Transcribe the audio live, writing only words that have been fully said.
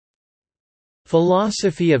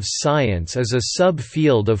Philosophy of science is a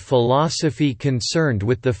subfield of philosophy concerned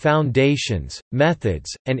with the foundations, methods,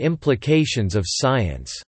 and implications of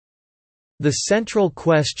science. The central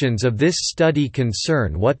questions of this study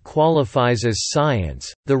concern what qualifies as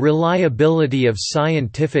science, the reliability of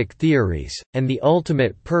scientific theories, and the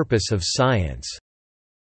ultimate purpose of science.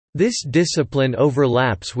 This discipline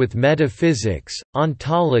overlaps with metaphysics,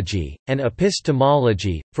 ontology, and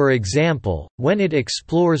epistemology, for example, when it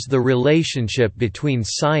explores the relationship between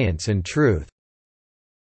science and truth.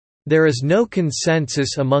 There is no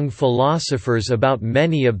consensus among philosophers about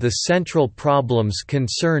many of the central problems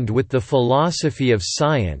concerned with the philosophy of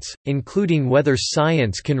science, including whether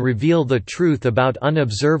science can reveal the truth about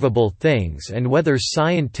unobservable things and whether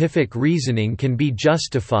scientific reasoning can be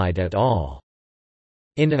justified at all.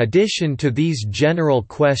 In addition to these general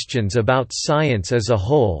questions about science as a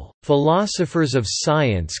whole, philosophers of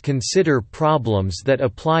science consider problems that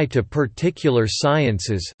apply to particular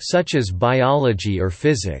sciences, such as biology or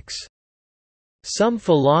physics. Some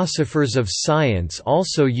philosophers of science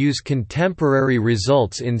also use contemporary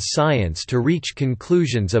results in science to reach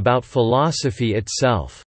conclusions about philosophy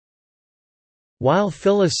itself. While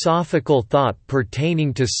philosophical thought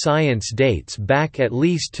pertaining to science dates back at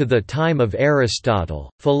least to the time of Aristotle,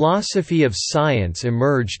 philosophy of science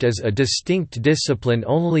emerged as a distinct discipline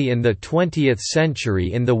only in the 20th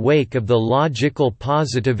century in the wake of the logical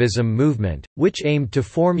positivism movement, which aimed to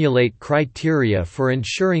formulate criteria for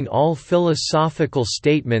ensuring all philosophical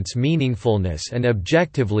statements' meaningfulness and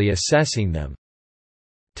objectively assessing them.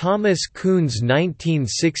 Thomas Kuhn's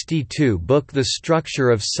 1962 book The Structure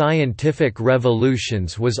of Scientific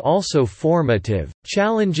Revolutions was also formative,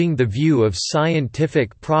 challenging the view of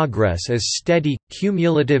scientific progress as steady,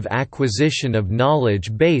 cumulative acquisition of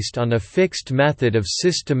knowledge based on a fixed method of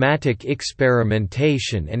systematic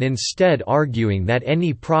experimentation and instead arguing that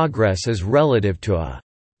any progress is relative to a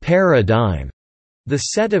paradigm. The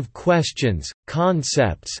set of questions,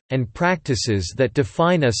 concepts, and practices that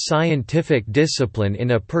define a scientific discipline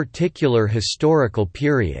in a particular historical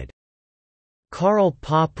period. Karl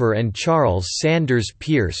Popper and Charles Sanders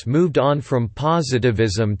Peirce moved on from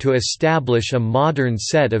positivism to establish a modern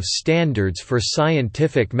set of standards for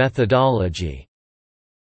scientific methodology.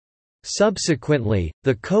 Subsequently,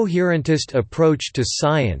 the coherentist approach to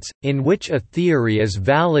science, in which a theory is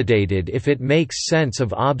validated if it makes sense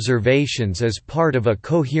of observations as part of a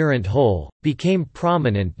coherent whole, became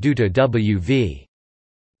prominent due to W.V.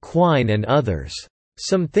 Quine and others.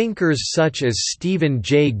 Some thinkers such as Stephen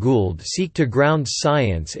Jay Gould seek to ground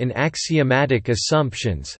science in axiomatic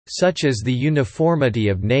assumptions, such as the uniformity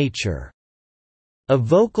of nature. A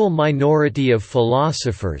vocal minority of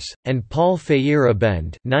philosophers, and Paul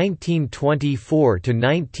Feyerabend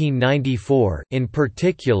 (1924–1994) in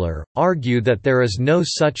particular, argue that there is no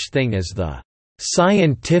such thing as the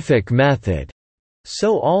scientific method,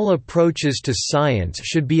 so all approaches to science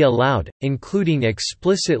should be allowed, including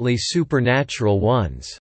explicitly supernatural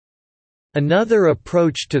ones. Another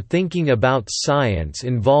approach to thinking about science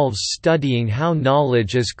involves studying how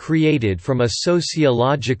knowledge is created from a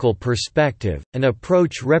sociological perspective, an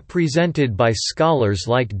approach represented by scholars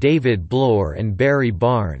like David Bloor and Barry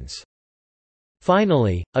Barnes.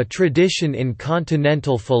 Finally, a tradition in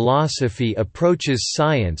Continental philosophy approaches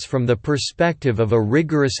science from the perspective of a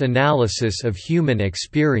rigorous analysis of human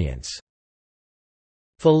experience.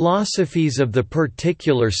 Philosophies of the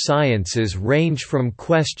particular sciences range from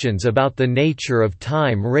questions about the nature of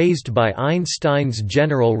time raised by Einstein's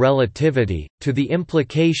general relativity, to the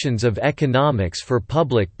implications of economics for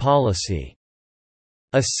public policy.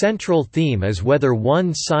 A central theme is whether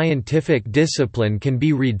one scientific discipline can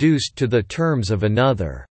be reduced to the terms of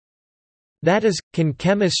another. That is, can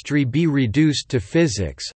chemistry be reduced to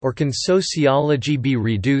physics, or can sociology be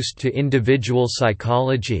reduced to individual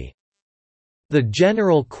psychology? The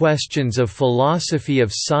general questions of philosophy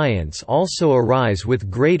of science also arise with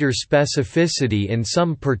greater specificity in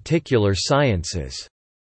some particular sciences.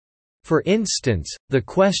 For instance, the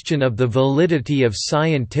question of the validity of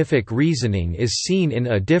scientific reasoning is seen in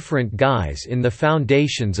a different guise in the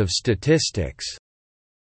foundations of statistics.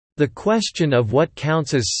 The question of what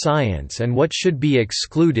counts as science and what should be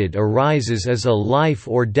excluded arises as a life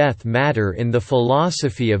or death matter in the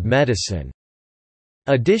philosophy of medicine.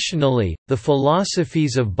 Additionally, the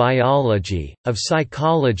philosophies of biology, of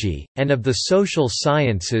psychology, and of the social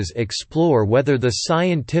sciences explore whether the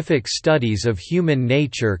scientific studies of human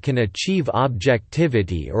nature can achieve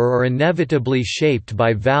objectivity or are inevitably shaped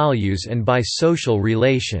by values and by social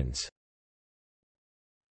relations.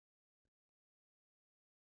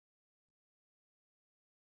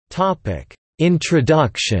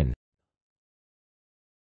 Introduction.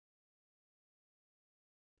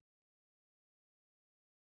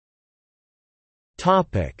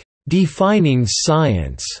 Defining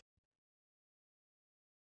science.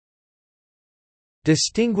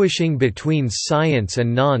 Distinguishing between science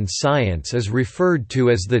and non-science is referred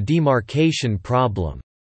to as the demarcation problem.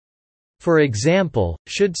 For example,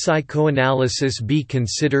 should psychoanalysis be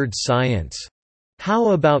considered science?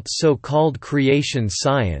 How about so-called creation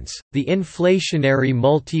science, the inflationary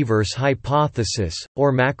multiverse hypothesis,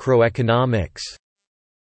 or macroeconomics?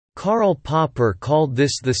 Karl Popper called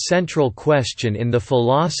this the central question in the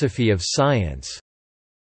philosophy of science.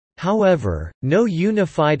 However, no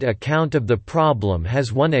unified account of the problem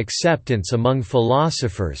has won acceptance among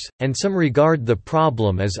philosophers, and some regard the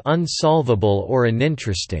problem as unsolvable or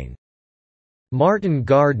uninteresting. Martin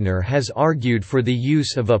Gardner has argued for the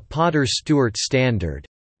use of a Potter-Stewart standard,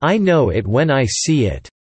 "I know it when I see it,"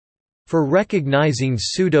 for recognizing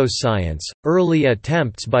pseudoscience. Early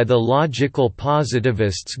attempts by the logical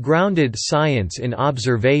positivists grounded science in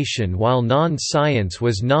observation, while non-science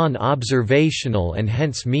was non-observational and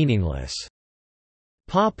hence meaningless.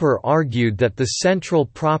 Popper argued that the central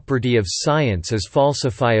property of science is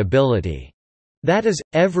falsifiability. That is,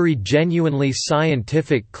 every genuinely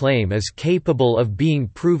scientific claim is capable of being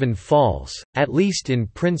proven false, at least in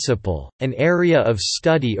principle. An area of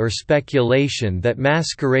study or speculation that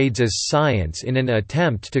masquerades as science in an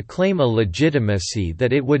attempt to claim a legitimacy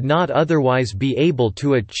that it would not otherwise be able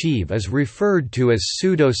to achieve is referred to as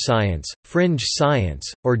pseudoscience, fringe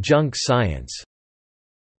science, or junk science.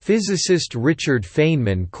 Physicist Richard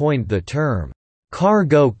Feynman coined the term,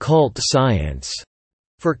 cargo cult science,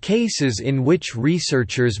 for cases in which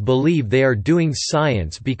researchers believe they are doing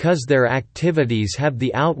science because their activities have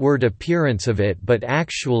the outward appearance of it but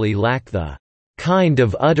actually lack the kind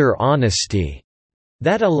of utter honesty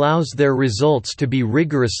that allows their results to be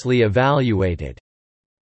rigorously evaluated.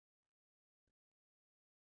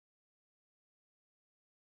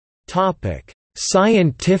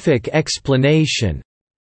 Scientific explanation.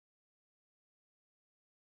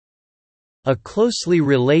 A closely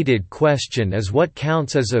related question is what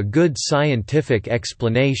counts as a good scientific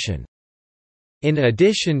explanation. In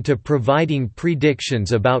addition to providing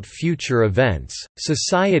predictions about future events,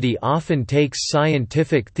 society often takes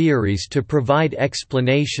scientific theories to provide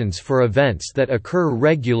explanations for events that occur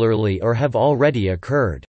regularly or have already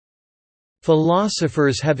occurred.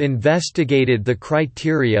 Philosophers have investigated the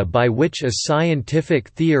criteria by which a scientific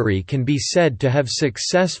theory can be said to have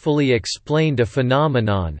successfully explained a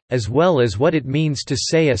phenomenon, as well as what it means to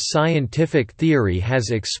say a scientific theory has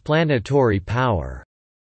explanatory power.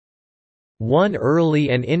 One early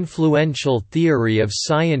and influential theory of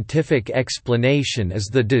scientific explanation is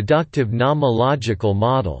the deductive nomological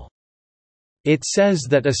model. It says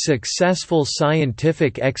that a successful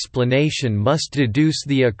scientific explanation must deduce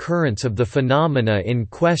the occurrence of the phenomena in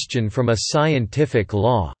question from a scientific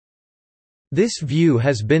law. This view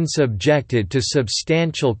has been subjected to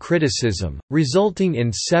substantial criticism, resulting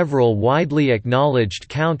in several widely acknowledged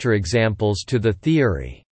counterexamples to the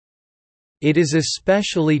theory. It is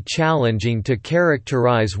especially challenging to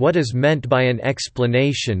characterize what is meant by an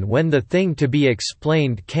explanation when the thing to be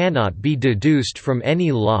explained cannot be deduced from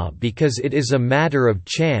any law because it is a matter of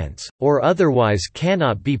chance, or otherwise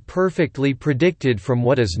cannot be perfectly predicted from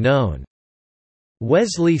what is known.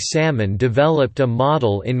 Wesley Salmon developed a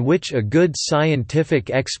model in which a good scientific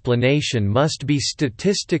explanation must be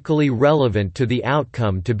statistically relevant to the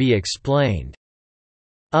outcome to be explained.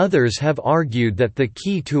 Others have argued that the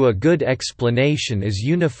key to a good explanation is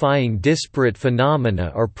unifying disparate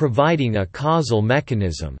phenomena or providing a causal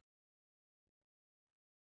mechanism.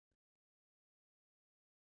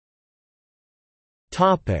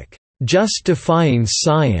 Justifying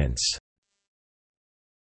science.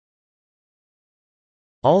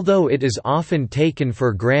 Although it is often taken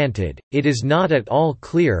for granted, it is not at all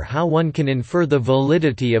clear how one can infer the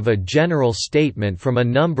validity of a general statement from a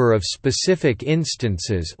number of specific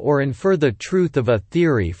instances or infer the truth of a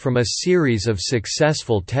theory from a series of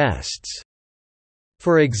successful tests.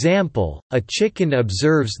 For example, a chicken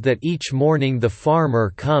observes that each morning the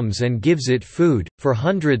farmer comes and gives it food, for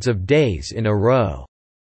hundreds of days in a row.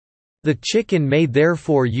 The chicken may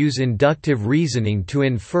therefore use inductive reasoning to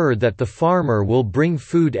infer that the farmer will bring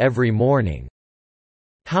food every morning.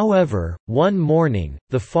 However, one morning,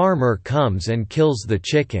 the farmer comes and kills the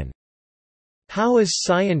chicken. How is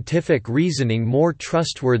scientific reasoning more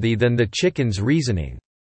trustworthy than the chicken's reasoning?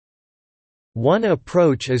 One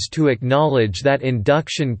approach is to acknowledge that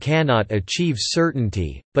induction cannot achieve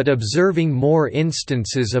certainty, but observing more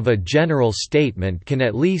instances of a general statement can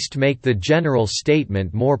at least make the general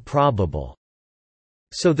statement more probable.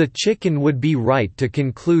 So the chicken would be right to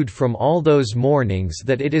conclude from all those mornings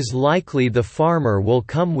that it is likely the farmer will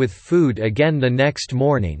come with food again the next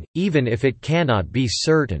morning, even if it cannot be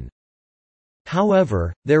certain.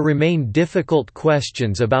 However, there remain difficult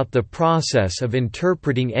questions about the process of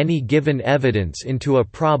interpreting any given evidence into a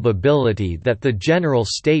probability that the general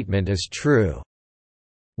statement is true.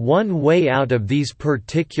 One way out of these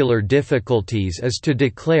particular difficulties is to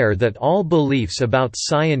declare that all beliefs about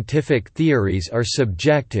scientific theories are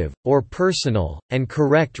subjective, or personal, and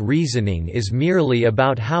correct reasoning is merely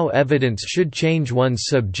about how evidence should change one's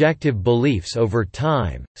subjective beliefs over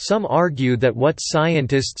time. Some argue that what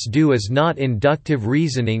scientists do is not inductive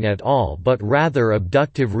reasoning at all but rather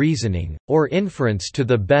abductive reasoning, or inference to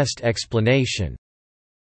the best explanation.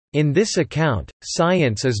 In this account,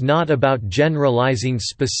 science is not about generalizing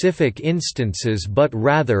specific instances but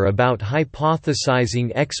rather about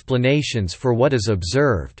hypothesizing explanations for what is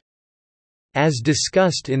observed. As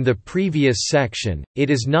discussed in the previous section, it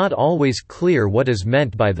is not always clear what is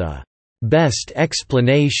meant by the best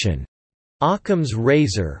explanation. Occam's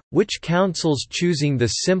razor, which counsels choosing the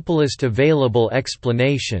simplest available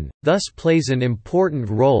explanation, thus plays an important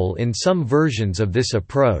role in some versions of this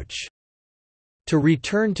approach. To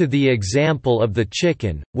return to the example of the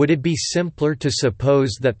chicken, would it be simpler to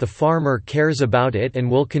suppose that the farmer cares about it and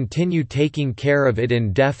will continue taking care of it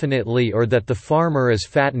indefinitely, or that the farmer is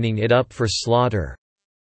fattening it up for slaughter?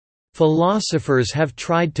 Philosophers have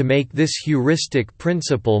tried to make this heuristic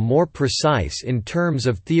principle more precise in terms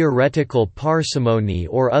of theoretical parsimony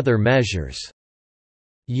or other measures.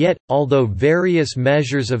 Yet, although various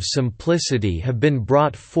measures of simplicity have been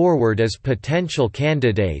brought forward as potential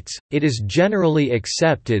candidates, it is generally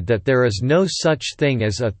accepted that there is no such thing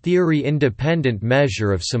as a theory-independent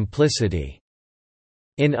measure of simplicity.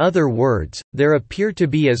 In other words, there appear to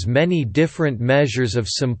be as many different measures of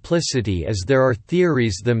simplicity as there are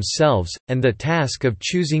theories themselves, and the task of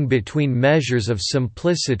choosing between measures of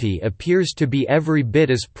simplicity appears to be every bit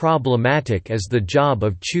as problematic as the job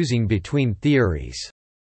of choosing between theories.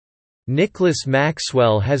 Nicholas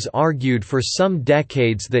Maxwell has argued for some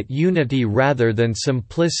decades that unity rather than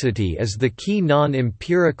simplicity is the key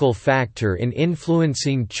non-empirical factor in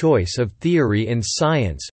influencing choice of theory in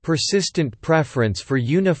science, persistent preference for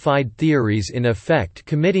unified theories in effect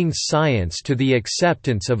committing science to the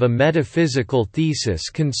acceptance of a metaphysical thesis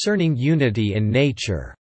concerning unity in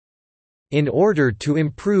nature. In order to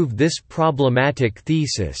improve this problematic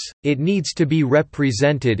thesis, it needs to be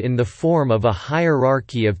represented in the form of a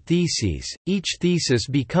hierarchy of theses, each thesis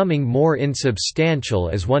becoming more insubstantial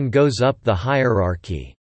as one goes up the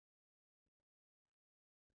hierarchy.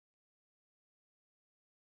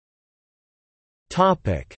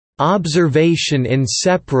 Observation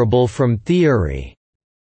inseparable from theory.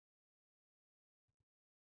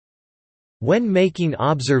 When making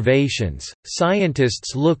observations,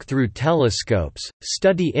 scientists look through telescopes,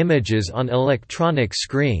 study images on electronic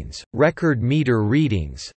screens, record meter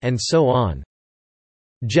readings, and so on.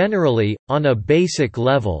 Generally, on a basic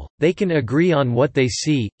level, they can agree on what they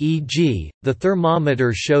see, e.g., the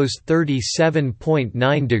thermometer shows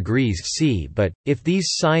 37.9 degrees C. But, if these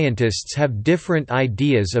scientists have different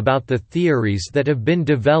ideas about the theories that have been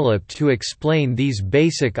developed to explain these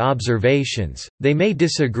basic observations, they may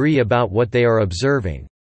disagree about what they are observing.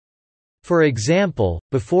 For example,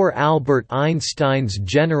 before Albert Einstein's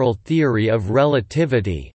general theory of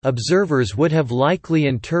relativity, observers would have likely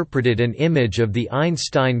interpreted an image of the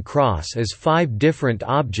Einstein cross as 5 different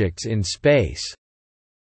objects in space.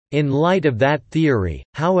 In light of that theory,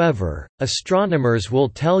 however, astronomers will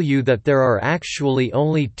tell you that there are actually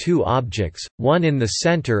only 2 objects, one in the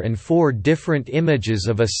center and 4 different images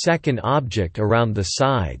of a second object around the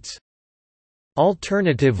sides.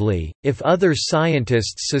 Alternatively, if other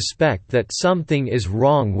scientists suspect that something is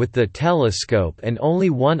wrong with the telescope and only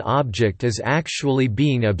one object is actually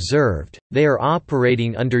being observed, they are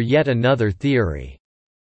operating under yet another theory.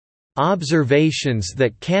 Observations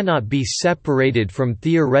that cannot be separated from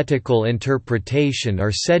theoretical interpretation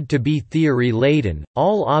are said to be theory-laden.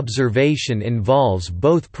 All observation involves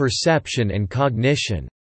both perception and cognition.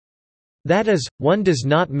 That is, one does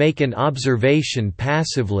not make an observation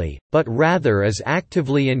passively, but rather is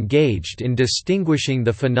actively engaged in distinguishing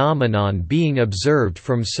the phenomenon being observed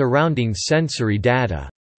from surrounding sensory data.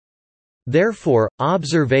 Therefore,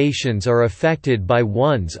 observations are affected by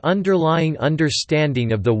one's underlying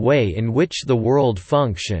understanding of the way in which the world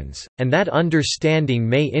functions, and that understanding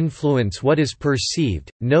may influence what is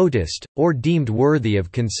perceived, noticed, or deemed worthy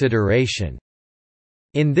of consideration.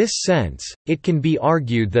 In this sense, it can be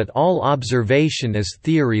argued that all observation is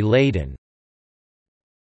theory-laden.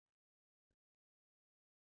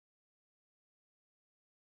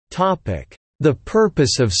 The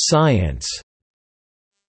purpose of science.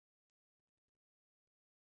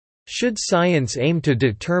 Should science aim to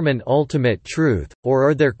determine ultimate truth, or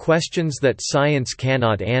are there questions that science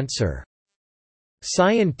cannot answer?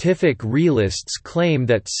 Scientific realists claim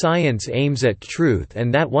that science aims at truth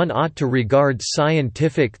and that one ought to regard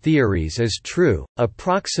scientific theories as true,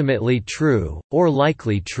 approximately true, or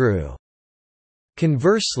likely true.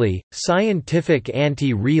 Conversely, scientific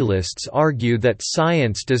anti-realists argue that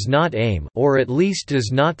science does not aim, or at least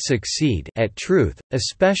does not succeed, at truth,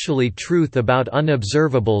 especially truth about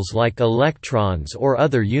unobservables like electrons or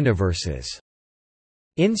other universes.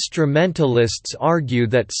 Instrumentalists argue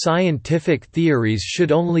that scientific theories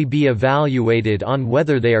should only be evaluated on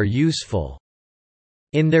whether they are useful.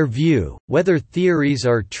 In their view, whether theories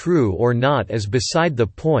are true or not is beside the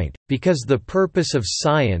point, because the purpose of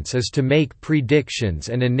science is to make predictions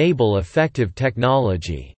and enable effective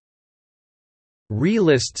technology.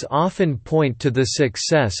 Realists often point to the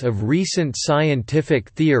success of recent scientific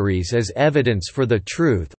theories as evidence for the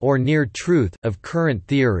truth or near truth of current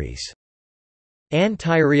theories.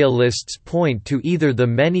 Anti-realists point to either the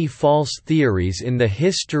many false theories in the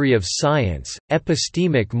history of science,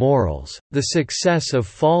 epistemic morals, the success of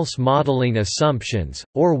false modeling assumptions,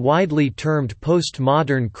 or widely termed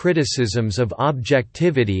postmodern criticisms of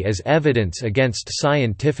objectivity as evidence against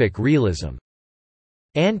scientific realism.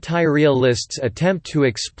 Anti-realists attempt to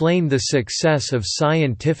explain the success of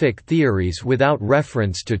scientific theories without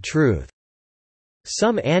reference to truth.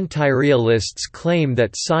 Some anti-realists claim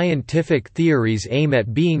that scientific theories aim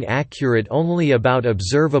at being accurate only about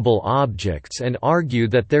observable objects and argue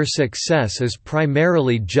that their success is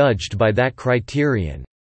primarily judged by that criterion.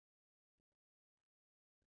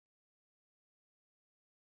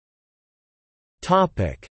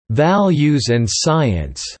 Values and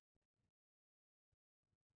science.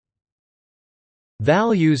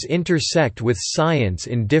 Values intersect with science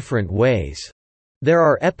in different ways. There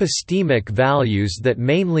are epistemic values that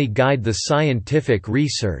mainly guide the scientific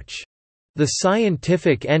research. The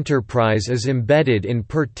scientific enterprise is embedded in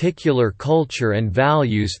particular culture and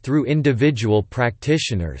values through individual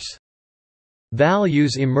practitioners.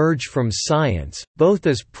 Values emerge from science, both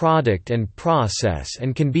as product and process,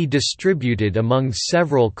 and can be distributed among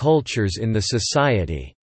several cultures in the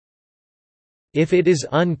society. If it is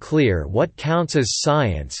unclear what counts as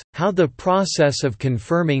science, how the process of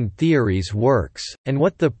confirming theories works, and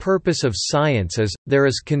what the purpose of science is, there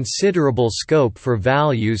is considerable scope for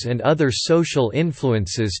values and other social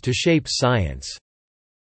influences to shape science.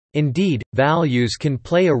 Indeed, values can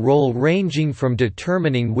play a role ranging from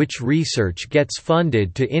determining which research gets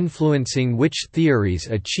funded to influencing which theories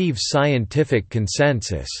achieve scientific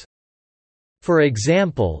consensus. For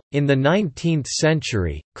example, in the 19th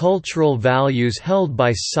century, cultural values held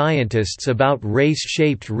by scientists about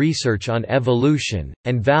race-shaped research on evolution,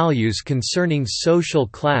 and values concerning social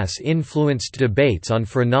class influenced debates on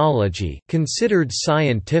phrenology, considered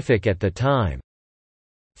scientific at the time.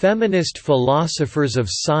 Feminist philosophers of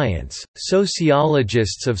science,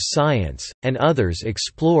 sociologists of science, and others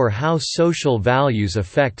explore how social values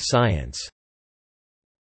affect science.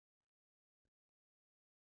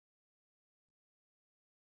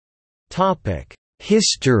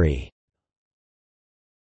 History.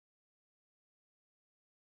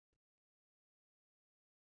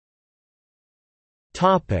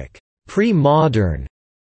 Pre-modern.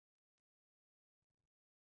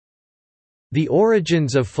 The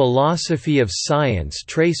origins of philosophy of science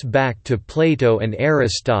trace back to Plato and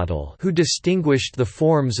Aristotle, who distinguished the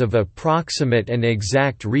forms of approximate and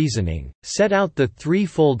exact reasoning, set out the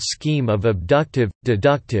threefold scheme of abductive,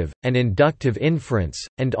 deductive, and inductive inference,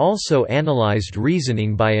 and also analyzed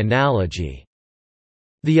reasoning by analogy.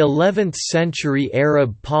 The 11th-century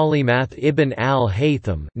Arab polymath Ibn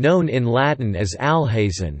al-Haytham, known in Latin as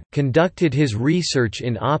Alhazen, conducted his research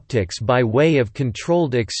in optics by way of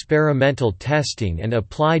controlled experimental testing and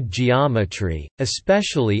applied geometry,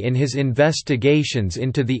 especially in his investigations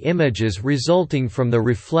into the images resulting from the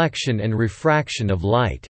reflection and refraction of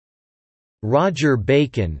light. Roger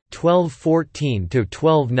Bacon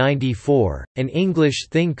 (1214–1294), an English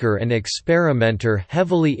thinker and experimenter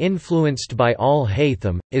heavily influenced by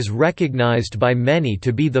al-Haytham, is recognized by many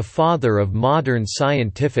to be the father of modern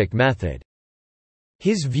scientific method.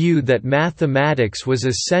 His view that mathematics was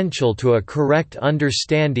essential to a correct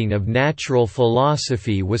understanding of natural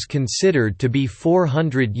philosophy was considered to be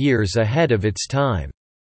 400 years ahead of its time.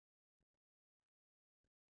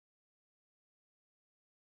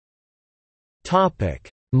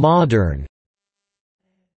 Modern.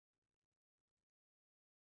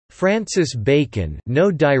 Francis Bacon,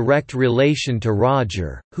 no direct relation to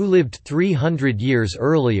Roger, who lived 300 years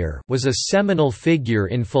earlier, was a seminal figure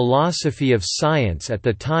in philosophy of science at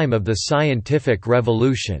the time of the scientific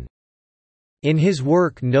revolution. In his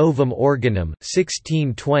work Novum Organum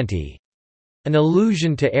 1620, an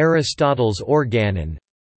allusion to Aristotle's Organon,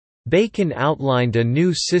 Bacon outlined a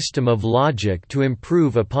new system of logic to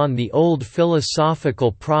improve upon the old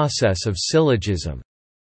philosophical process of syllogism.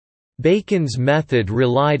 Bacon's method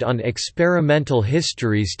relied on experimental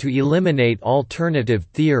histories to eliminate alternative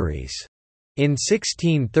theories. In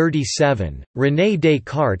 1637, René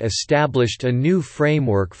Descartes established a new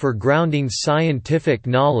framework for grounding scientific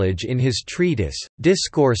knowledge in his treatise,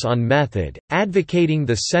 Discourse on Method, advocating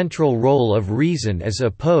the central role of reason as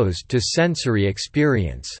opposed to sensory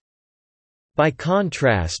experience. By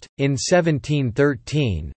contrast, in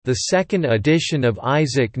 1713, the second edition of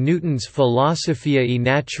Isaac Newton's Philosophiae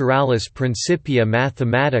Naturalis Principia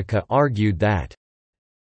Mathematica argued that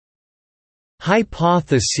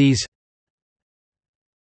hypotheses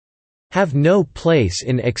have no place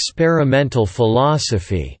in experimental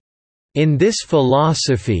philosophy. In this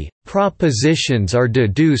philosophy, propositions are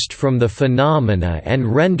deduced from the phenomena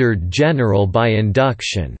and rendered general by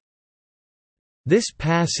induction. This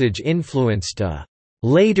passage influenced a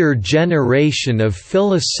later generation of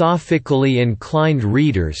philosophically inclined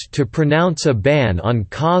readers to pronounce a ban on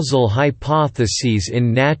causal hypotheses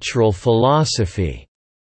in natural philosophy.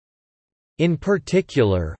 In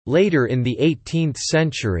particular, later in the 18th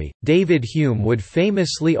century, David Hume would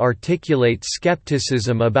famously articulate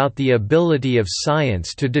skepticism about the ability of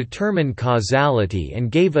science to determine causality and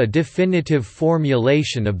gave a definitive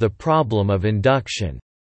formulation of the problem of induction.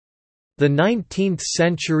 The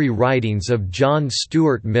 19th-century writings of John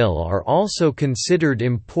Stuart Mill are also considered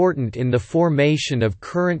important in the formation of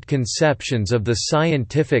current conceptions of the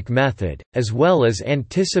scientific method, as well as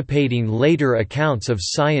anticipating later accounts of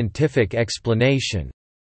scientific explanation.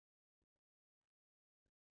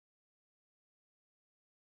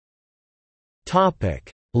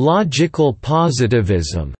 Logical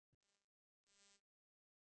positivism.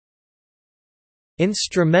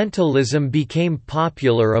 Instrumentalism became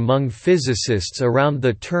popular among physicists around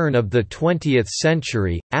the turn of the 20th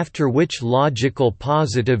century, after which logical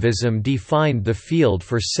positivism defined the field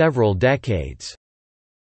for several decades.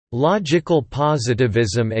 Logical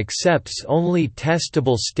positivism accepts only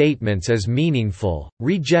testable statements as meaningful,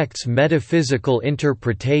 rejects metaphysical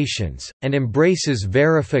interpretations, and embraces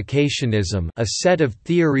verificationism, a set of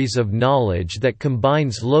theories of knowledge that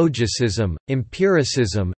combines logicism,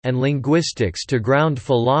 empiricism, and linguistics to ground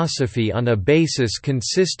philosophy on a basis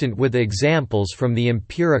consistent with examples from the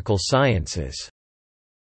empirical sciences.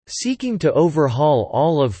 Seeking to overhaul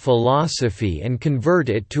all of philosophy and convert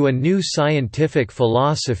it to a new scientific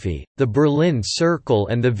philosophy, the Berlin Circle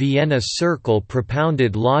and the Vienna Circle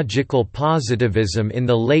propounded logical positivism in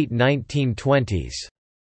the late 1920s.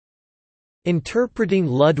 Interpreting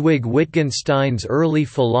Ludwig Wittgenstein's early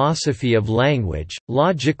philosophy of language,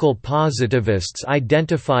 logical positivists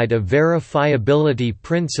identified a verifiability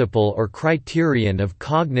principle or criterion of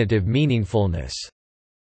cognitive meaningfulness.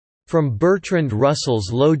 From Bertrand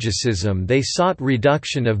Russell's logicism they sought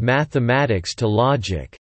reduction of mathematics to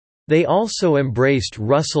logic. They also embraced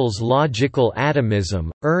Russell's logical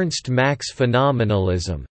atomism, Ernst Mach's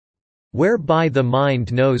phenomenalism, whereby the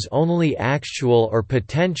mind knows only actual or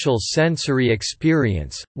potential sensory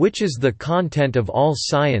experience, which is the content of all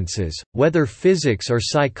sciences, whether physics or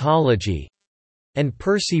psychology, and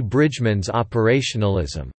Percy Bridgman's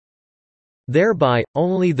operationalism. Thereby,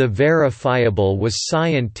 only the verifiable was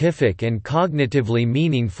scientific and cognitively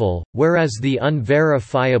meaningful, whereas the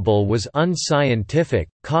unverifiable was unscientific,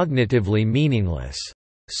 cognitively meaningless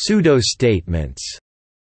pseudo-statements,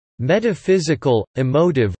 metaphysical,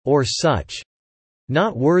 emotive, or such,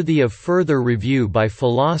 not worthy of further review by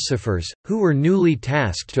philosophers, who were newly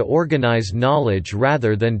tasked to organize knowledge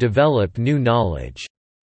rather than develop new knowledge.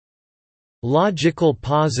 Logical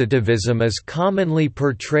positivism is commonly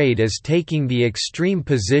portrayed as taking the extreme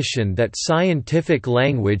position that scientific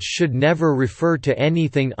language should never refer to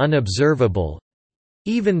anything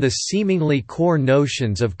unobservable—even the seemingly core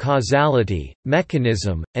notions of causality,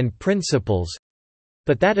 mechanism, and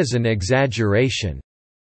principles—but that is an exaggeration.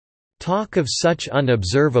 Talk of such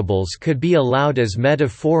unobservables could be allowed as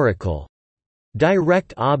metaphorical,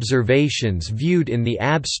 direct observations viewed in the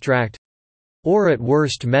abstract, or at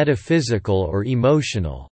worst metaphysical or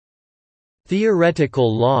emotional.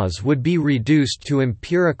 Theoretical laws would be reduced to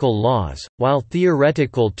empirical laws, while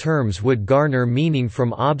theoretical terms would garner meaning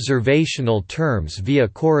from observational terms via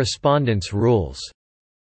correspondence rules.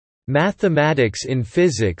 Mathematics in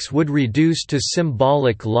physics would reduce to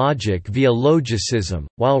symbolic logic via logicism,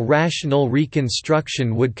 while rational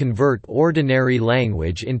reconstruction would convert ordinary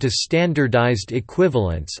language into standardized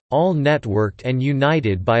equivalents, all networked and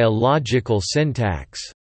united by a logical syntax.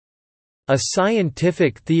 A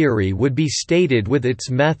scientific theory would be stated with its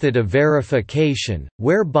method of verification,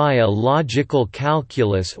 whereby a logical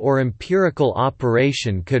calculus or empirical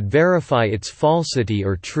operation could verify its falsity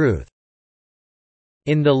or truth.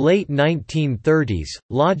 In the late 1930s,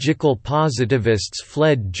 logical positivists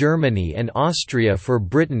fled Germany and Austria for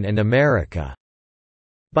Britain and America.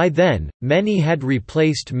 By then, many had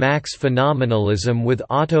replaced Mach's phenomenalism with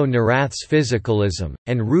Otto Neurath's physicalism,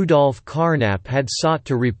 and Rudolf Carnap had sought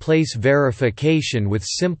to replace verification with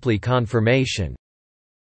simply confirmation.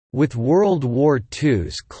 With World War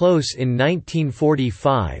II's close in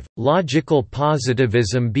 1945, logical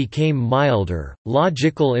positivism became milder.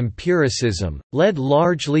 Logical empiricism, led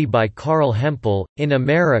largely by Carl Hempel, in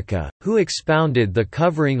America, who expounded the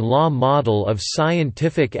covering law model of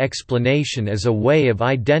scientific explanation as a way of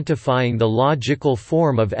identifying the logical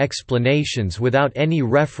form of explanations without any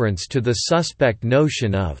reference to the suspect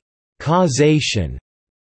notion of causation.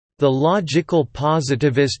 The logical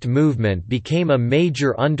positivist movement became a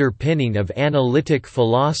major underpinning of analytic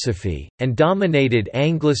philosophy, and dominated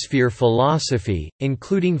Anglosphere philosophy,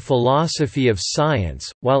 including philosophy of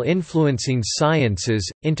science, while influencing sciences,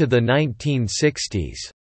 into the 1960s.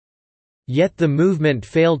 Yet the movement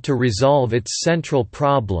failed to resolve its central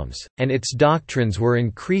problems, and its doctrines were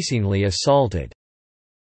increasingly assaulted.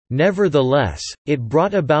 Nevertheless, it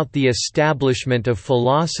brought about the establishment of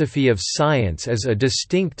philosophy of science as a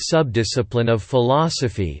distinct subdiscipline of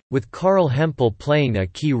philosophy, with Carl Hempel playing a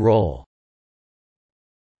key role.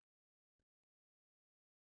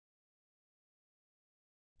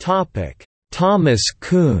 Thomas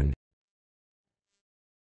Kuhn.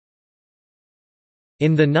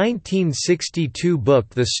 In the 1962 book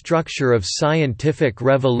The Structure of Scientific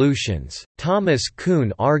Revolutions, Thomas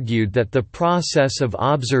Kuhn argued that the process of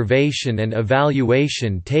observation and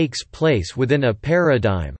evaluation takes place within a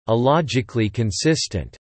paradigm, a logically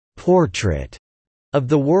consistent portrait of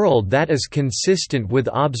the world that is consistent with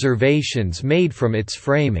observations made from its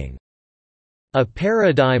framing. A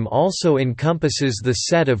paradigm also encompasses the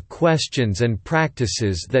set of questions and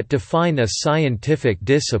practices that define a scientific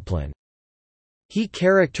discipline. He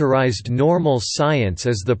characterized normal science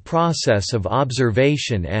as the process of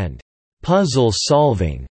observation and puzzle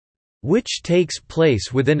solving, which takes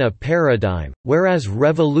place within a paradigm, whereas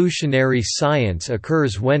revolutionary science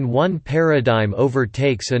occurs when one paradigm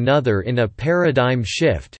overtakes another in a paradigm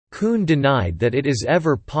shift. Kuhn denied that it is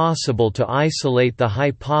ever possible to isolate the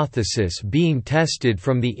hypothesis being tested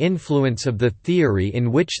from the influence of the theory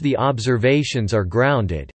in which the observations are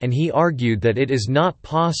grounded, and he argued that it is not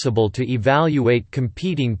possible to evaluate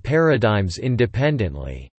competing paradigms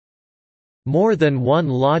independently. More than one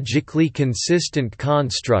logically consistent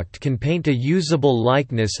construct can paint a usable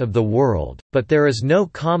likeness of the world, but there is no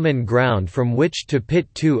common ground from which to pit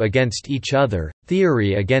two against each other,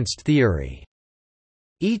 theory against theory.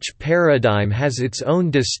 Each paradigm has its own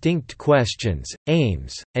distinct questions,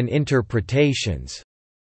 aims, and interpretations.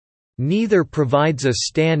 Neither provides a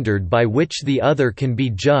standard by which the other can be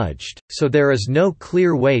judged, so there is no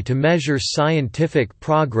clear way to measure scientific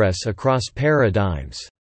progress across paradigms.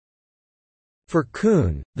 For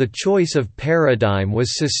Kuhn, the choice of paradigm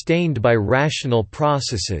was sustained by rational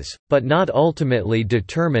processes, but not ultimately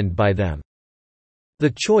determined by them.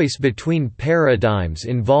 The choice between paradigms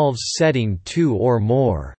involves setting two or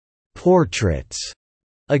more portraits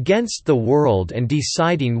against the world and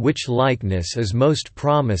deciding which likeness is most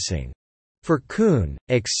promising. For Kuhn,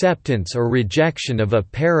 acceptance or rejection of a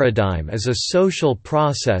paradigm is a social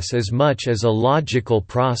process as much as a logical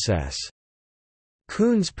process.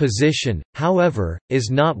 Kuhn's position, however, is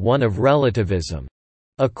not one of relativism.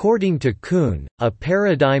 According to Kuhn, a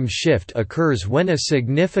paradigm shift occurs when a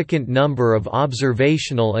significant number of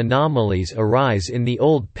observational anomalies arise in the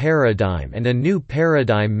old paradigm and a new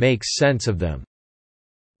paradigm makes sense of them.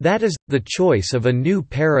 That is, the choice of a new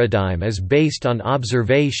paradigm is based on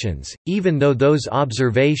observations, even though those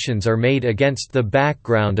observations are made against the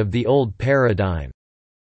background of the old paradigm.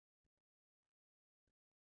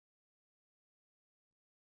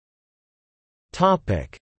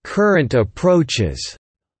 Current approaches.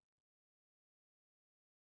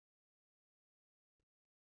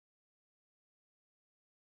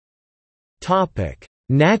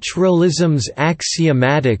 Naturalism's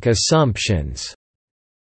axiomatic assumptions.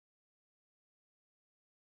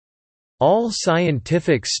 All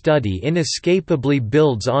scientific study inescapably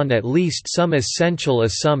builds on at least some essential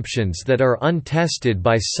assumptions that are untested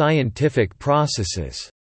by scientific processes.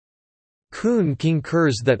 Kuhn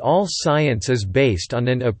concurs that all science is based on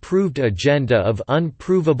an approved agenda of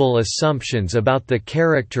unprovable assumptions about the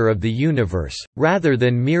character of the universe, rather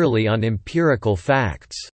than merely on empirical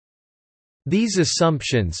facts. These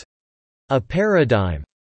assumptions—a paradigm,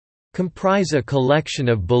 comprise a collection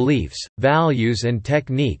of beliefs, values and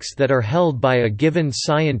techniques that are held by a given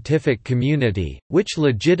scientific community, which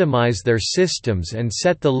legitimize their systems and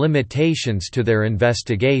set the limitations to their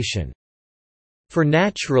investigation. For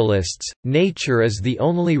naturalists, nature is the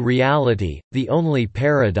only reality, the only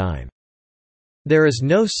paradigm. There is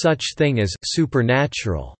no such thing as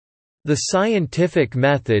supernatural. The scientific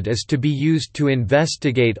method is to be used to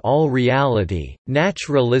investigate all reality.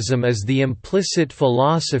 Naturalism is the implicit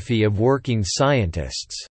philosophy of working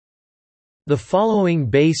scientists. The following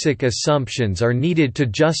basic assumptions are needed to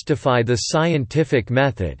justify the scientific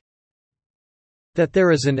method: that there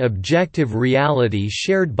is an objective reality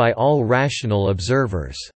shared by all rational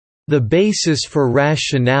observers. The basis for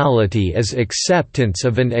rationality is acceptance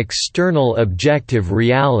of an external objective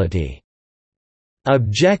reality.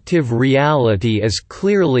 Objective reality is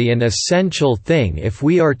clearly an essential thing if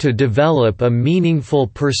we are to develop a meaningful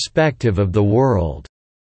perspective of the world.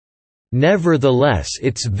 Nevertheless,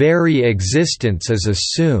 its very existence is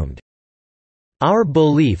assumed. Our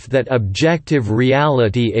belief that objective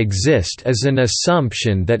reality exists is an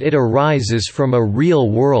assumption that it arises from a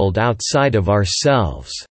real world outside of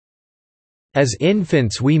ourselves. As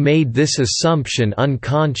infants we made this assumption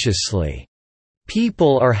unconsciously.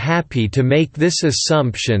 People are happy to make this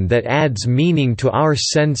assumption that adds meaning to our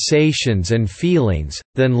sensations and feelings,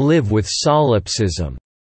 then live with solipsism.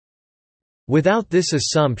 Without this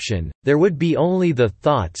assumption, there would be only the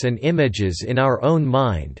thoughts and images in our own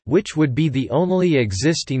mind, which would be the only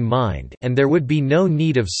existing mind, and there would be no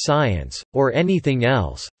need of science, or anything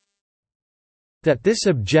else. That this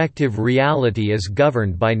objective reality is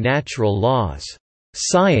governed by natural laws.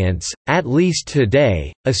 Science, at least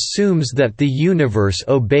today, assumes that the universe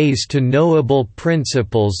obeys to knowable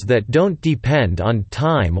principles that don't depend on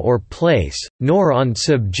time or place, nor on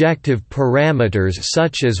subjective parameters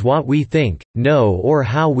such as what we think, know or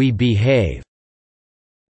how we behave.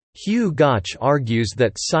 Hugh Gotch argues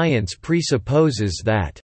that science presupposes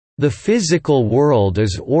that, "...the physical world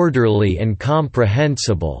is orderly and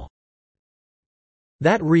comprehensible."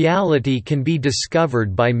 That reality can be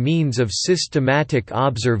discovered by means of systematic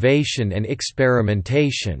observation and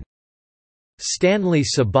experimentation. Stanley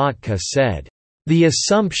Sobotka said, "The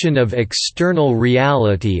assumption of external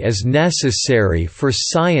reality is necessary for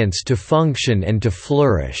science to function and to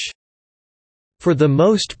flourish. For the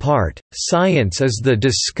most part, science is the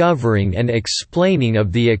discovering and explaining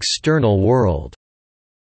of the external world.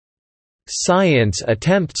 Science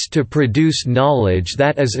attempts to produce knowledge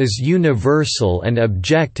that is as universal and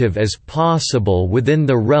objective as possible within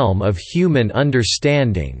the realm of human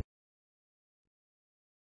understanding.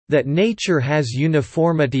 That nature has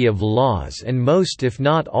uniformity of laws and most if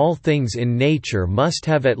not all things in nature must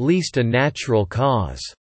have at least a natural cause."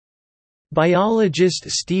 Biologist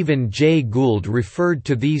Stephen Jay Gould referred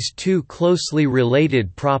to these two closely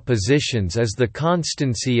related propositions as the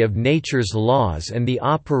constancy of nature's laws and the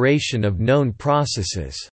operation of known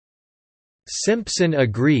processes. Simpson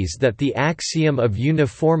agrees that the axiom of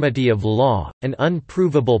uniformity of law, an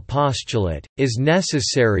unprovable postulate, is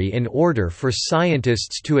necessary in order for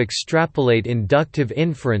scientists to extrapolate inductive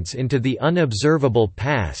inference into the unobservable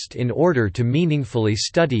past in order to meaningfully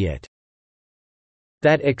study it.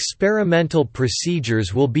 That experimental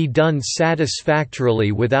procedures will be done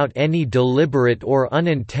satisfactorily without any deliberate or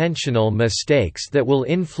unintentional mistakes that will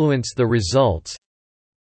influence the results.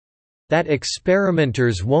 That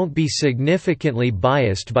experimenters won't be significantly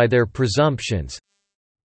biased by their presumptions.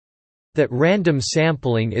 That random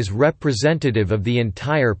sampling is representative of the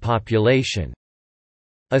entire population.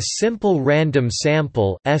 A simple random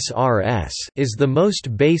sample (SRS) is the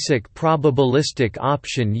most basic probabilistic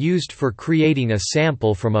option used for creating a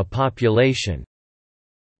sample from a population.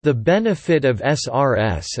 The benefit of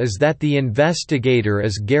SRS is that the investigator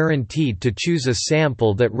is guaranteed to choose a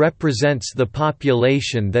sample that represents the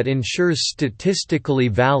population that ensures statistically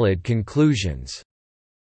valid conclusions.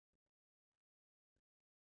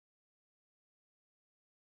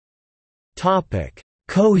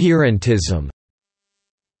 Coherentism.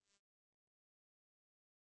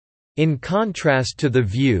 In contrast to the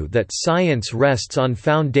view that science rests on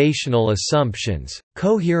foundational assumptions,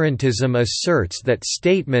 coherentism asserts that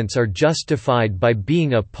statements are justified by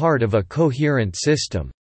being a part of a coherent system.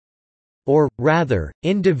 Or, rather,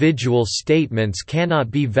 individual statements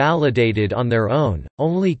cannot be validated on their own,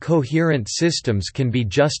 only coherent systems can be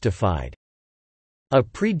justified. A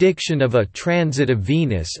prediction of a transit of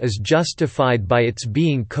Venus is justified by its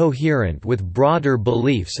being coherent with broader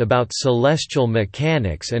beliefs about celestial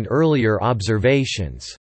mechanics and earlier observations.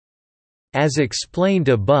 As explained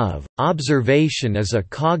above, observation is a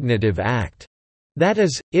cognitive act. That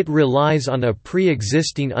is, it relies on a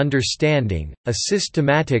pre-existing understanding, a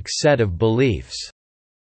systematic set of beliefs.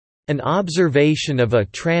 An observation of a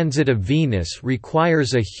transit of Venus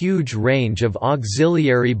requires a huge range of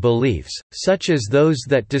auxiliary beliefs, such as those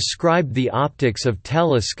that describe the optics of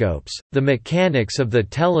telescopes, the mechanics of the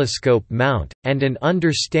telescope mount, and an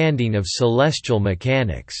understanding of celestial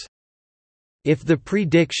mechanics. If the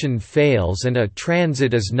prediction fails and a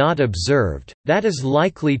transit is not observed, that is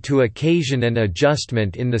likely to occasion an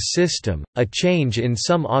adjustment in the system, a change in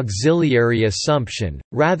some auxiliary assumption,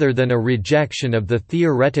 rather than a rejection of the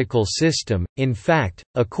theoretical system. In fact,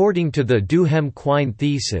 according to the Duhem-Quine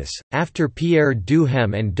thesis, after Pierre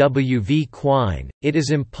Duhem and W. V. Quine, it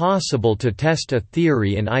is impossible to test a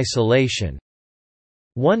theory in isolation.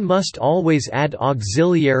 One must always add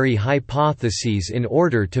auxiliary hypotheses in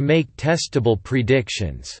order to make testable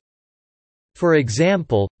predictions. For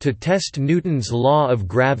example, to test Newton's law of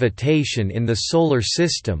gravitation in the Solar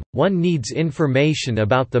System, one needs information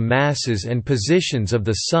about the masses and positions of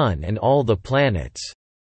the Sun and all the planets.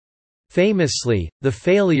 Famously, the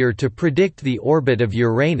failure to predict the orbit of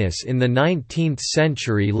Uranus in the 19th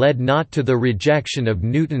century led not to the rejection of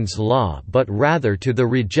Newton's law but rather to the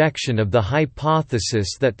rejection of the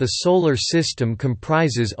hypothesis that the Solar System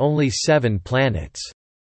comprises only 7 planets.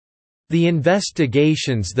 The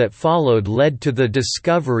investigations that followed led to the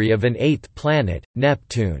discovery of an 8th planet,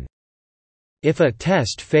 Neptune. If a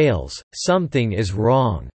test fails, something is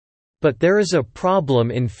wrong. But there is a problem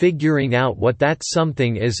in figuring out what that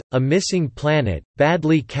something is: a missing planet,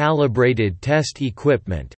 badly calibrated test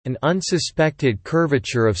equipment, an unsuspected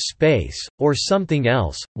curvature of space, or something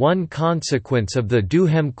else. One consequence of the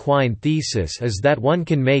Duhem-Quine thesis is that one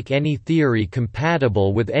can make any theory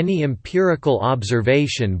compatible with any empirical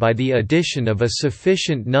observation by the addition of a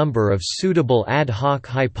sufficient number of suitable ad hoc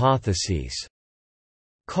hypotheses.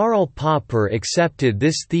 Karl Popper accepted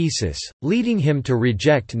this thesis, leading him to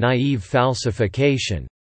reject naive falsification.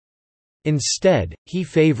 Instead, he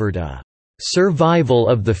favored a «survival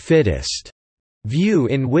of the fittest» view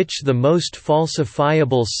in which the most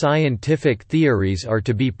falsifiable scientific theories are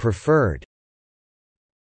to be preferred.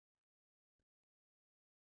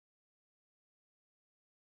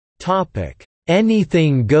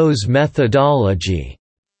 Anything goes methodology.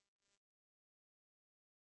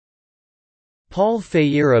 Paul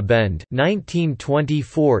Feyerabend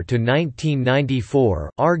 (1924–1994)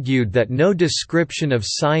 argued that no description of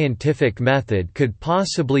scientific method could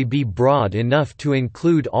possibly be broad enough to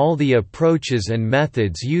include all the approaches and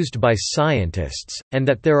methods used by scientists, and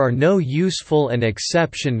that there are no useful and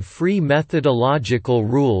exception-free methodological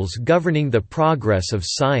rules governing the progress of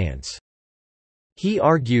science. He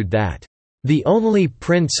argued that the only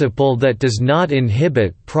principle that does not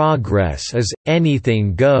inhibit progress is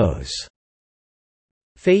anything goes.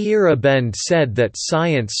 Feyerabend said that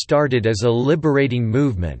science started as a liberating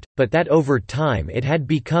movement, but that over time it had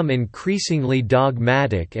become increasingly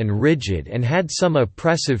dogmatic and rigid and had some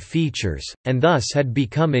oppressive features, and thus had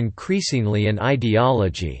become increasingly an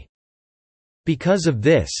ideology. Because of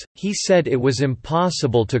this, he said it was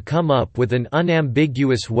impossible to come up with an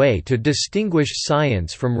unambiguous way to distinguish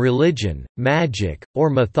science from religion, magic,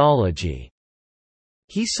 or mythology.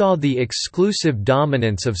 He saw the exclusive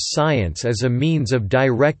dominance of science as a means of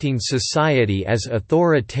directing society as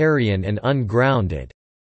authoritarian and ungrounded.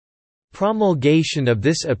 Promulgation of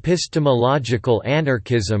this epistemological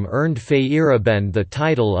anarchism earned Feyerabend the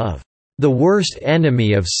title of the worst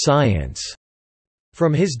enemy of science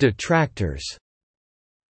from his detractors.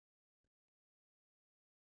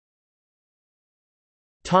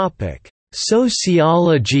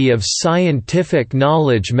 Sociology of scientific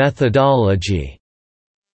knowledge methodology.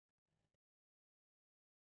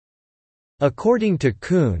 According to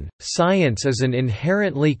Kuhn, science is an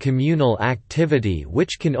inherently communal activity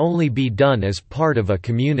which can only be done as part of a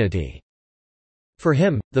community. For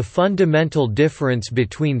him, the fundamental difference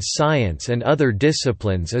between science and other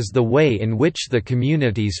disciplines is the way in which the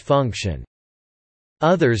communities function.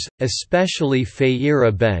 Others, especially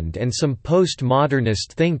Feyerabend and some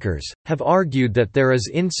postmodernist thinkers, have argued that there is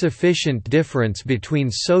insufficient difference between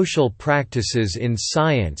social practices in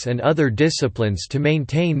science and other disciplines to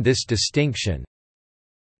maintain this distinction.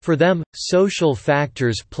 For them, social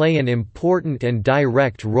factors play an important and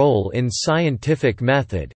direct role in scientific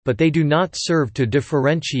method, but they do not serve to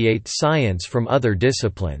differentiate science from other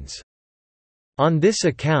disciplines. On this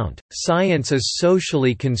account, science is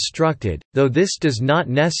socially constructed, though this does not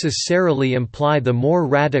necessarily imply the more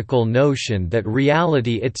radical notion that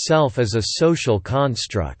reality itself is a social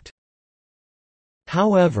construct.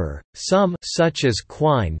 However, some such as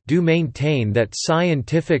Quine do maintain that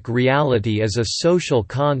scientific reality is a social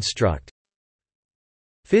construct.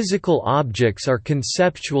 Physical objects are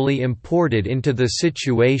conceptually imported into the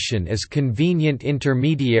situation as convenient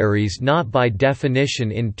intermediaries, not by definition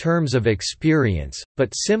in terms of experience,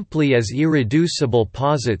 but simply as irreducible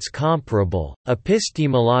posits comparable,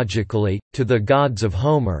 epistemologically, to the gods of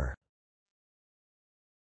Homer.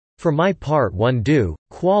 For my part, one do,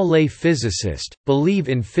 qua lay physicist, believe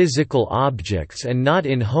in physical objects and not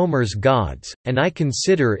in Homer's gods, and I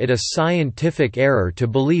consider it a scientific error to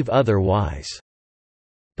believe otherwise.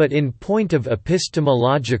 But in point of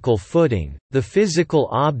epistemological footing, the physical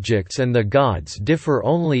objects and the gods differ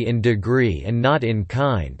only in degree and not in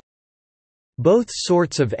kind. Both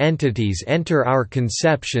sorts of entities enter our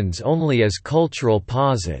conceptions only as cultural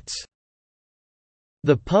posits.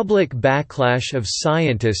 The public backlash of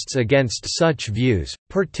scientists against such views,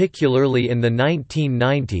 particularly in the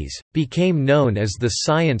 1990s, became known as the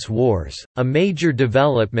Science Wars. A major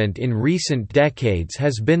development in recent decades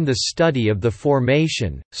has been the study of the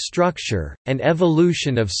formation, structure, and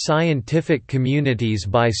evolution of scientific communities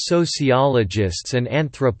by sociologists and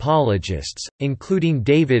anthropologists, including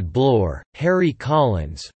David Bloor, Harry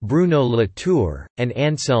Collins, Bruno Latour, and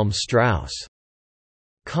Anselm Strauss.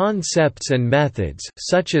 Concepts and methods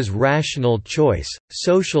such as rational choice,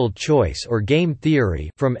 social choice or game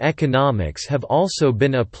theory from economics have also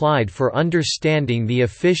been applied for understanding the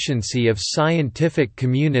efficiency of scientific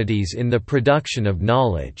communities in the production of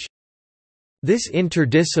knowledge. This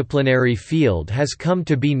interdisciplinary field has come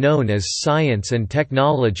to be known as science and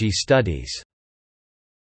technology studies.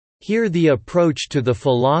 Here the approach to the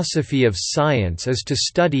philosophy of science is to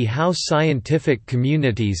study how scientific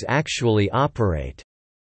communities actually operate.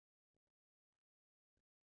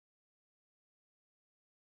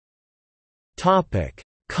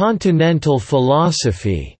 Continental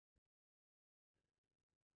philosophy.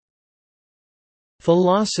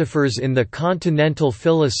 Philosophers in the continental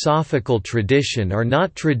philosophical tradition are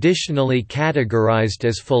not traditionally categorized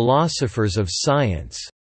as philosophers of science.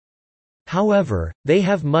 However, they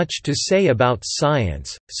have much to say about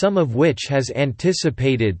science, some of which has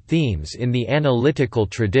anticipated themes in the analytical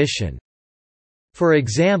tradition. For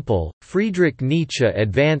example, Friedrich Nietzsche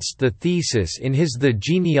advanced the thesis in his The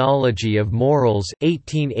Genealogy of Morals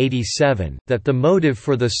 1887 that the motive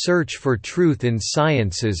for the search for truth in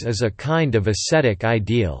sciences is a kind of ascetic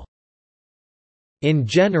ideal. In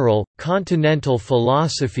general, continental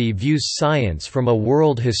philosophy views science from a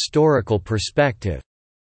world historical perspective.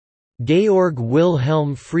 Georg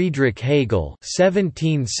Wilhelm Friedrich Hegel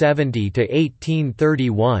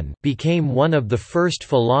 (1770–1831) became one of the first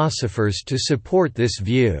philosophers to support this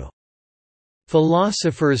view.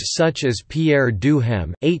 Philosophers such as Pierre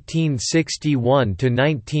Duhem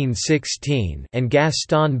 (1861–1916) and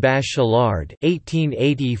Gaston Bachelard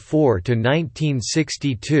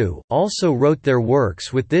 (1884–1962) also wrote their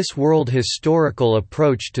works with this world historical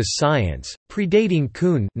approach to science, predating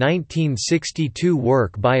Kuhn (1962)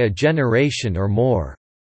 work by a generation or more.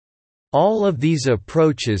 All of these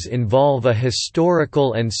approaches involve a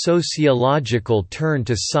historical and sociological turn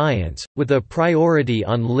to science, with a priority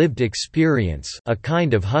on lived experience, a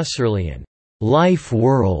kind of Husserlian life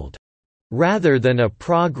world, rather than a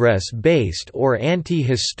progress-based or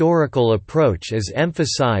anti-historical approach as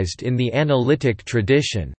emphasized in the analytic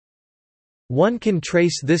tradition. One can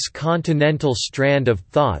trace this continental strand of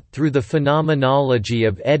thought through the phenomenology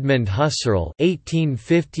of Edmund Husserl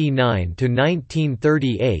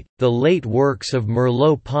 (1859–1938), the late works of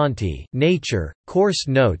Merleau-Ponty, Nature, Course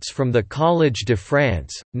Notes from the Collège de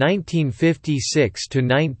France,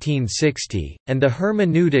 1956–1960, and the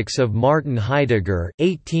Hermeneutics of Martin Heidegger,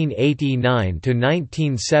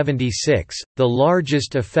 1889–1976. The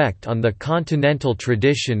largest effect on the continental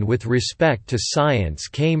tradition with respect to science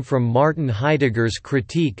came from Martin Heidegger's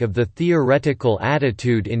critique of the theoretical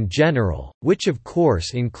attitude in general, which of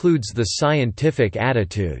course includes the scientific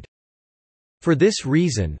attitude. For this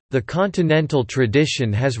reason, the continental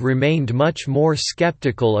tradition has remained much more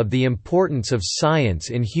skeptical of the importance of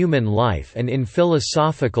science in human life and in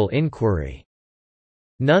philosophical inquiry.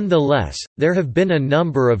 Nonetheless, there have been a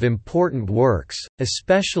number of important works,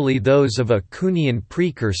 especially those of a Kuhnian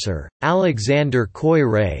precursor, Alexander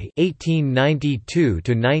Koyré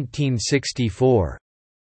 (1892–1964).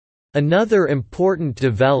 Another important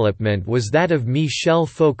development was that of Michel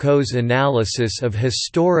Foucault's analysis of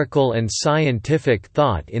historical and scientific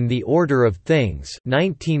thought in The Order of Things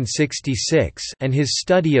 1966 and his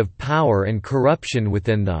study of power and corruption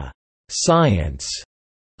within the «science»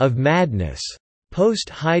 of madness.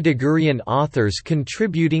 Post-Heideggerian authors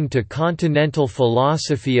contributing to Continental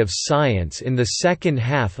philosophy of science in the second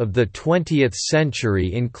half of the 20th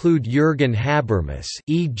century include Jürgen Habermas,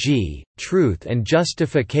 e.g., Truth and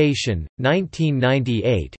Justification,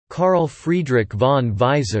 1998, Carl Friedrich von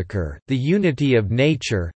Weizsäcker, The Unity of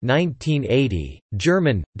Nature, 1980,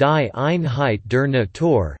 German, Die Einheit der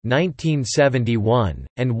Natur, 1971,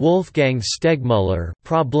 and Wolfgang Stegmuller,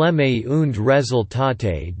 Probleme und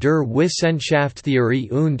Resultate der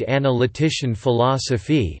Wissenschaftstheorie und Analytischen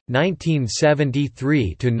Philosophie,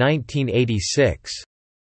 1973–1986.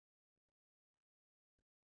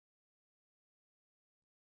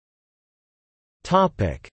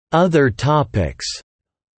 Other topics.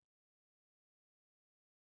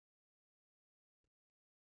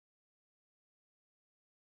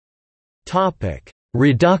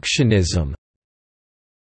 Reductionism.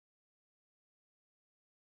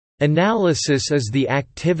 Analysis is the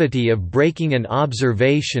activity of breaking an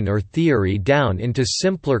observation or theory down into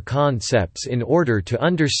simpler concepts in order to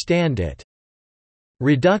understand it.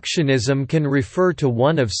 Reductionism can refer to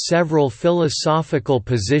one of several philosophical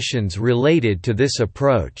positions related to this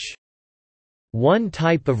approach. One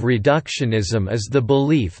type of reductionism is the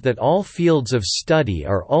belief that all fields of study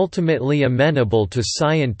are ultimately amenable to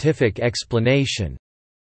scientific explanation.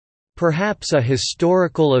 Perhaps a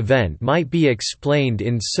historical event might be explained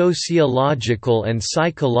in sociological and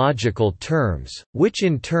psychological terms, which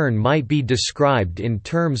in turn might be described in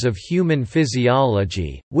terms of human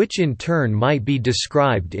physiology, which in turn might be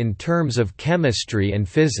described in terms of chemistry and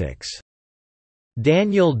physics.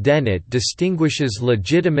 Daniel Dennett distinguishes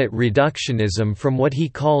legitimate reductionism from what he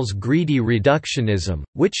calls greedy reductionism,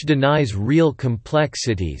 which denies real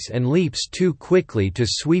complexities and leaps too quickly to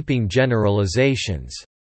sweeping generalizations.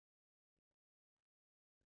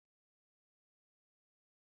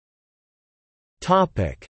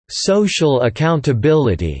 Social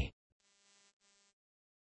accountability.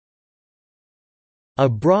 A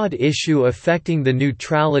broad issue affecting the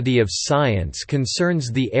neutrality of science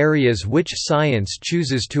concerns the areas which science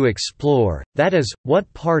chooses to explore, that is,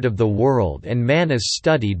 what part of the world and man is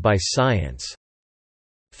studied by science.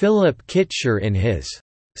 Philip Kitcher in his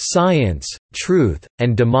 "Science, Truth,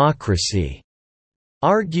 and Democracy"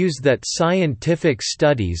 argues that scientific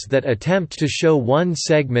studies that attempt to show one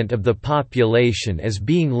segment of the population as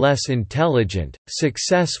being less intelligent,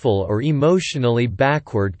 successful or emotionally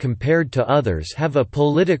backward compared to others have a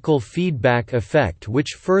political feedback effect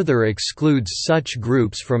which further excludes such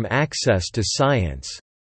groups from access to science.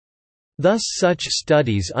 Thus such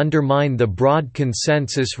studies undermine the broad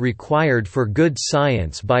consensus required for good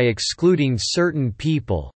science by excluding certain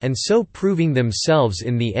people, and so proving themselves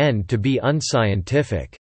in the end to be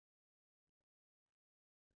unscientific.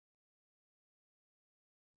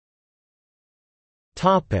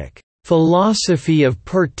 Philosophy of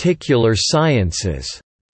particular sciences.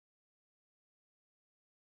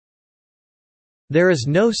 There is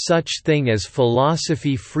no such thing as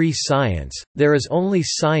philosophy-free science, there is only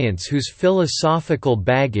science whose philosophical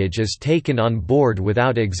baggage is taken on board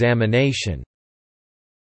without examination.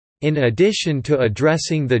 In addition to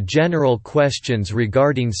addressing the general questions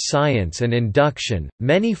regarding science and induction,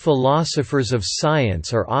 many philosophers of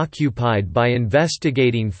science are occupied by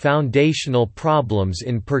investigating foundational problems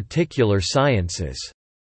in particular sciences.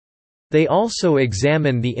 They also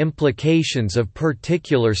examine the implications of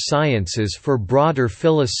particular sciences for broader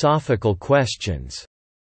philosophical questions.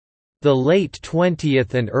 The late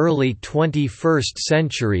 20th and early 21st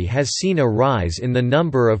century has seen a rise in the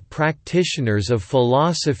number of practitioners of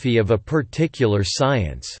philosophy of a particular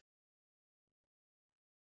science.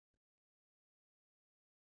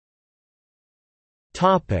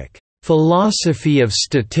 Philosophy of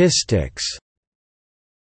statistics.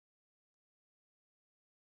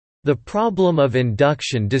 The problem of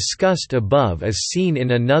induction discussed above is seen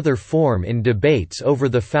in another form in debates over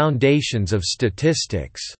the foundations of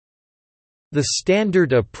statistics. The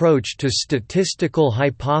standard approach to statistical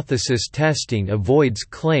hypothesis testing avoids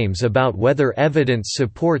claims about whether evidence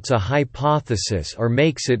supports a hypothesis or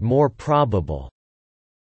makes it more probable.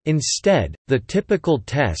 Instead, the typical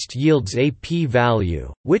test yields a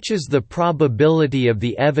p-value, which is the probability of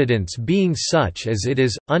the evidence being such as it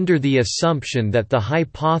is, under the assumption that the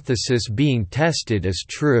hypothesis being tested is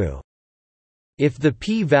true. If the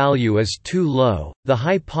p-value is too low, the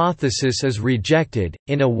hypothesis is rejected,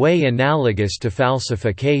 in a way analogous to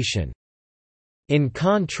falsification. In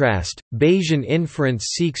contrast, Bayesian inference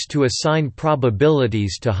seeks to assign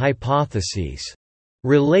probabilities to hypotheses.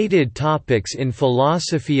 Related topics in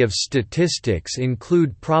philosophy of statistics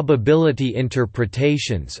include probability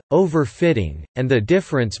interpretations, overfitting, and the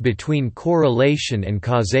difference between correlation and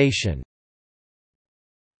causation.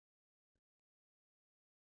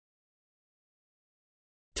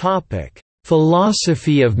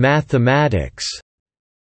 Philosophy of mathematics.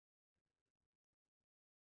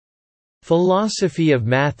 Philosophy of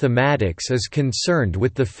mathematics is concerned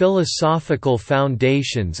with the philosophical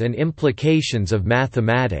foundations and implications of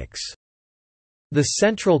mathematics. The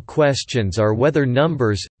central questions are whether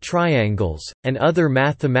numbers, triangles, and other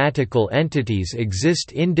mathematical entities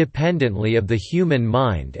exist independently of the human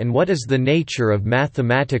mind and what is the nature of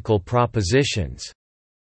mathematical propositions.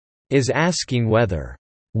 Is asking whether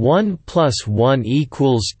 1 + 1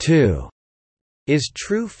 = 2 is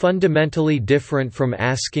true fundamentally different from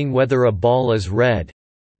asking whether a ball is red?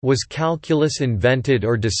 Was calculus invented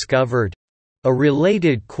or discovered? A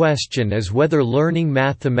related question is whether learning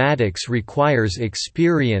mathematics requires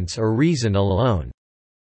experience or reason alone.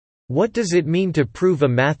 What does it mean to prove a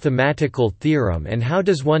mathematical theorem, and how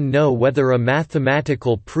does one know whether a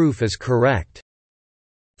mathematical proof is correct?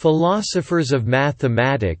 Philosophers of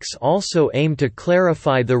mathematics also aim to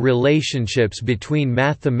clarify the relationships between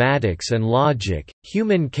mathematics and logic,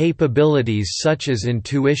 human capabilities such as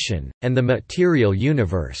intuition, and the material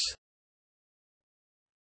universe.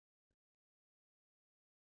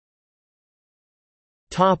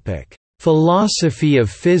 Philosophy of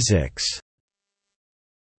physics.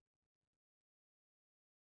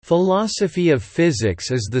 Philosophy of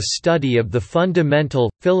physics is the study of the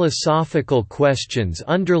fundamental, philosophical questions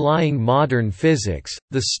underlying modern physics,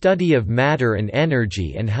 the study of matter and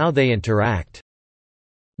energy and how they interact.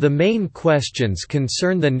 The main questions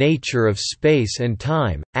concern the nature of space and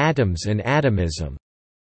time, atoms and atomism.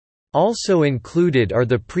 Also included are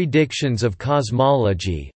the predictions of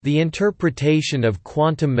cosmology, the interpretation of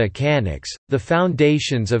quantum mechanics, the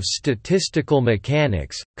foundations of statistical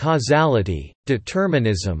mechanics, causality,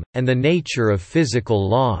 determinism, and the nature of physical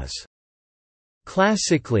laws.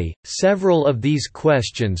 Classically, several of these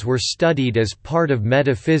questions were studied as part of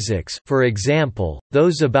metaphysics, for example,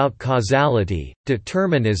 those about causality,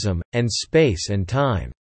 determinism, and space and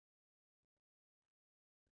time.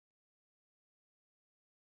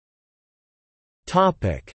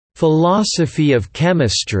 Philosophy of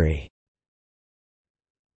chemistry.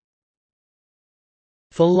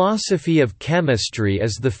 Philosophy of chemistry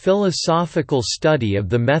is the philosophical study of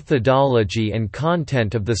the methodology and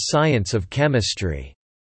content of the science of chemistry.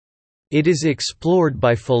 It is explored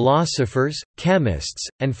by philosophers, chemists,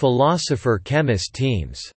 and philosopher-chemist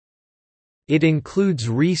teams. It includes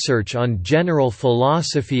research on general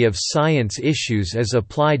philosophy of science issues as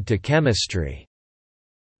applied to chemistry.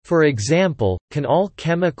 For example, can all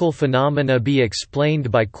chemical phenomena be explained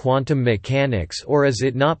by quantum mechanics, or is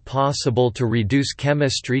it not possible to reduce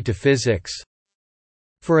chemistry to physics?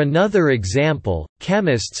 For another example,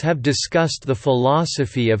 chemists have discussed the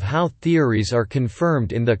philosophy of how theories are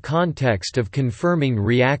confirmed in the context of confirming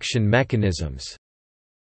reaction mechanisms.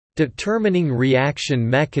 Determining reaction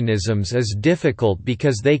mechanisms is difficult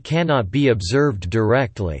because they cannot be observed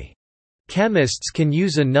directly. Chemists can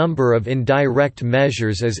use a number of indirect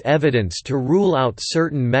measures as evidence to rule out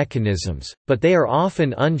certain mechanisms, but they are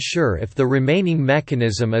often unsure if the remaining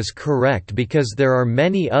mechanism is correct because there are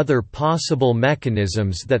many other possible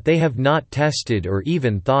mechanisms that they have not tested or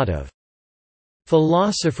even thought of.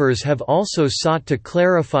 Philosophers have also sought to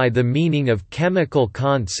clarify the meaning of chemical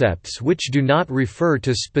concepts which do not refer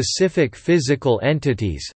to specific physical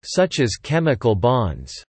entities, such as chemical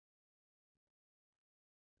bonds.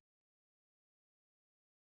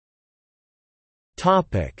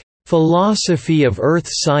 Philosophy of earth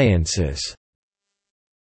sciences.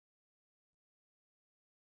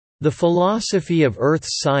 The philosophy of earth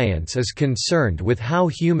science is concerned with how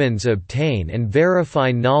humans obtain and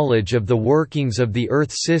verify knowledge of the workings of the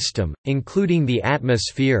Earth system, including the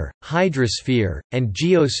atmosphere, hydrosphere, and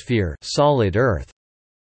geosphere, solid Earth.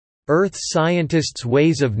 Earth scientists'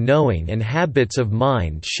 ways of knowing and habits of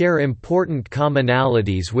mind share important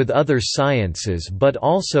commonalities with other sciences but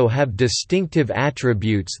also have distinctive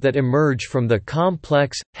attributes that emerge from the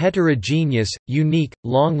complex, heterogeneous, unique,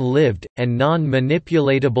 long-lived, and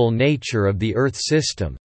non-manipulatable nature of the Earth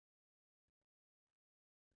system.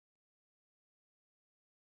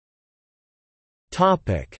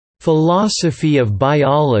 Philosophy of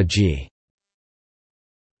biology.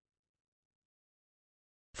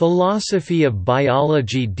 Philosophy of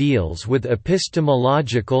biology deals with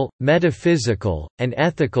epistemological, metaphysical, and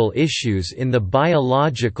ethical issues in the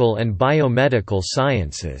biological and biomedical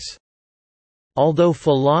sciences. Although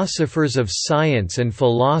philosophers of science and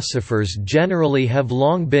philosophers generally have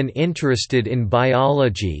long been interested in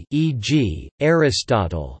biology, e.g.,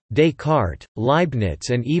 Aristotle, Descartes, Leibniz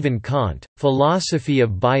and even Kant, philosophy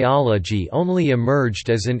of biology only emerged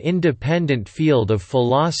as an independent field of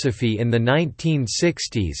philosophy in the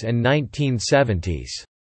 1960s and 1970s.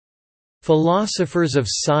 Philosophers of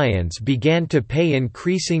science began to pay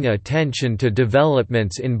increasing attention to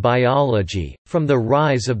developments in biology, from the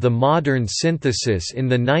rise of the modern synthesis in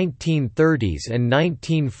the 1930s and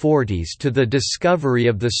 1940s to the discovery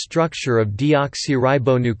of the structure of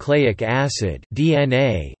deoxyribonucleic acid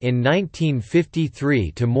 (DNA) in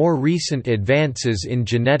 1953 to more recent advances in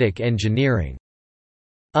genetic engineering.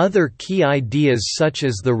 Other key ideas such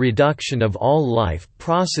as the reduction of all life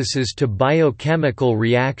processes to biochemical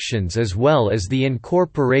reactions as well as the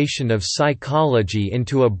incorporation of psychology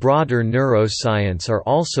into a broader neuroscience are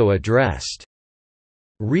also addressed.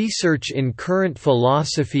 Research in current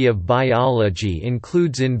philosophy of biology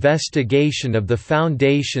includes investigation of the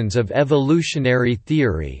foundations of evolutionary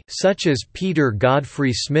theory such as Peter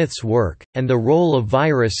Godfrey Smith's work, and the role of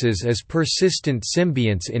viruses as persistent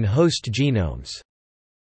symbionts in host genomes.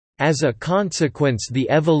 As a consequence, the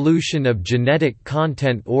evolution of genetic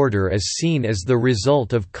content order is seen as the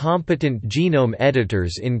result of competent genome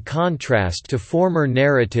editors in contrast to former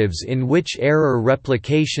narratives in which error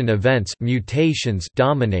replication events mutations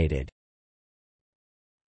dominated.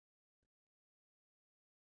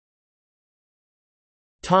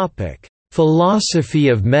 Philosophy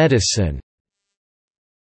of medicine.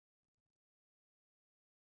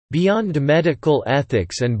 Beyond medical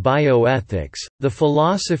ethics and bioethics, the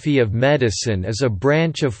philosophy of medicine is a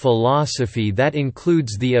branch of philosophy that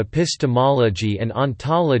includes the epistemology and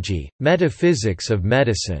ontology, metaphysics of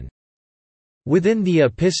medicine. Within the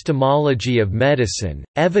epistemology of medicine,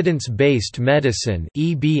 evidence-based medicine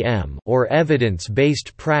 (EBM) or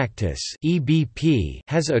evidence-based practice (EBP)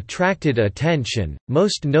 has attracted attention,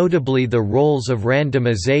 most notably the roles of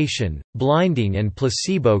randomization, blinding and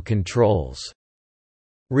placebo controls.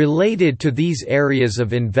 Related to these areas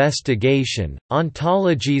of investigation,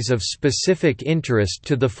 ontologies of specific interest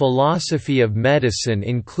to the philosophy of medicine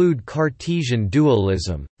include Cartesian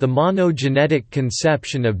dualism, the monogenetic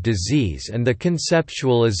conception of disease and the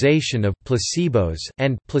conceptualization of placebos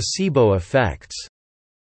and placebo effects.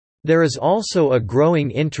 There is also a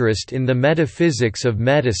growing interest in the metaphysics of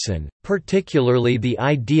medicine, particularly the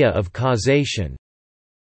idea of causation.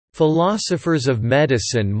 Philosophers of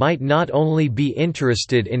medicine might not only be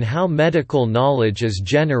interested in how medical knowledge is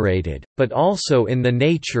generated, but also in the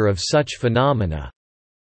nature of such phenomena.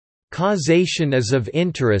 Causation is of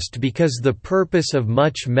interest because the purpose of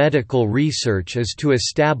much medical research is to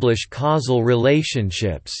establish causal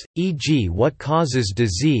relationships, e.g., what causes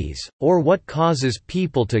disease, or what causes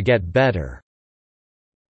people to get better.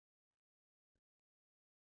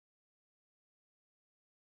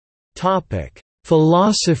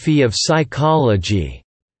 Philosophy of psychology.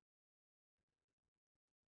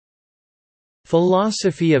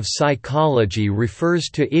 Philosophy of psychology refers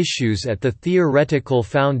to issues at the theoretical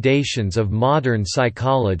foundations of modern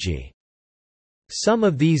psychology. Some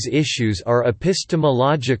of these issues are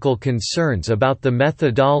epistemological concerns about the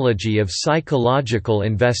methodology of psychological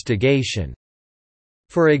investigation.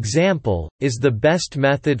 For example, is the best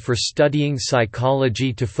method for studying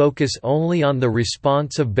psychology to focus only on the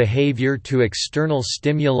response of behavior to external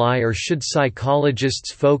stimuli, or should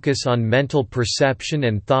psychologists focus on mental perception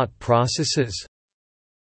and thought processes?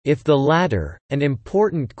 If the latter, an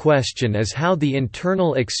important question is how the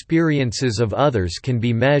internal experiences of others can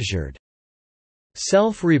be measured.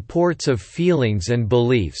 Self-reports of feelings and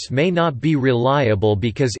beliefs may not be reliable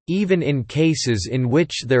because, even in cases in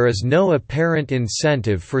which there is no apparent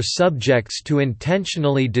incentive for subjects to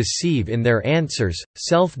intentionally deceive in their answers,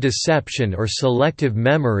 self-deception or selective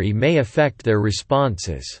memory may affect their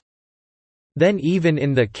responses. Then even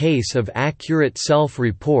in the case of accurate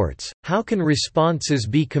self-reports, how can responses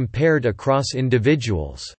be compared across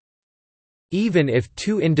individuals? Even if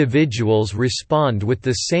two individuals respond with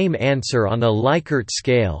the same answer on a Likert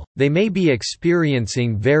scale, they may be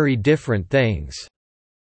experiencing very different things.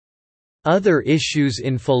 Other issues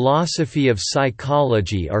in philosophy of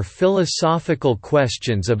psychology are philosophical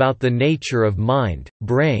questions about the nature of mind,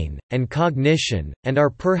 brain, and cognition, and are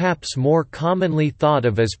perhaps more commonly thought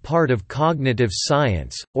of as part of cognitive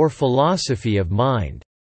science, or philosophy of mind.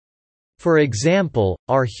 For example,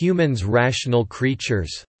 are humans rational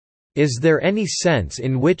creatures? Is there any sense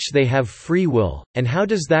in which they have free will, and how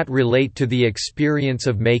does that relate to the experience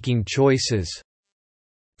of making choices?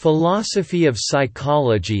 Philosophy of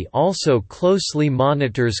psychology also closely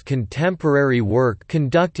monitors contemporary work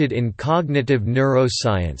conducted in cognitive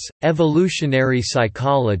neuroscience, evolutionary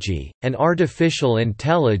psychology, and artificial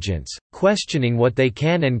intelligence, questioning what they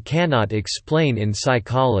can and cannot explain in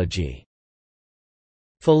psychology.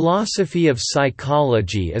 Philosophy of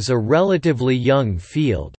psychology is a relatively young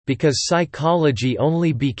field, because psychology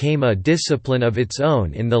only became a discipline of its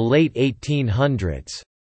own in the late 1800s.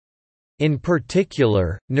 In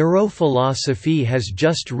particular, neurophilosophy has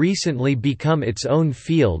just recently become its own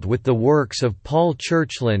field with the works of Paul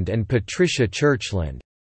Churchland and Patricia Churchland.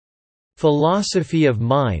 Philosophy of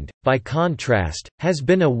mind, by contrast, has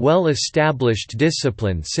been a well-established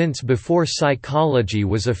discipline since before psychology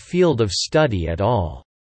was a field of study at all.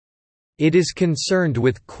 It is concerned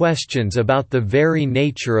with questions about the very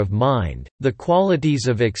nature of mind, the qualities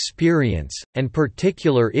of experience, and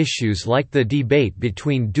particular issues like the debate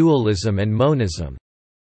between dualism and monism.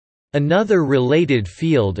 Another related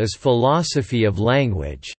field is philosophy of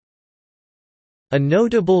language. A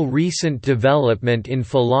notable recent development in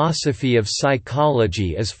philosophy of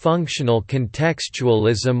psychology is functional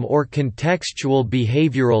contextualism or contextual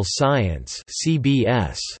behavioral science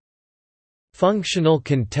 (CBS). Functional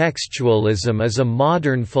contextualism is a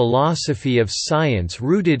modern philosophy of science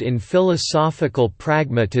rooted in philosophical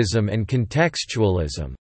pragmatism and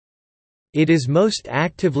contextualism. It is most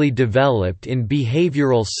actively developed in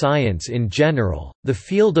behavioral science in general, the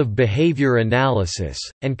field of behavior analysis,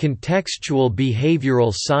 and contextual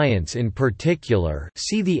behavioral science in particular.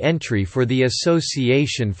 See the entry for the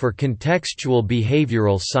Association for Contextual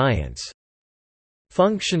Behavioral Science.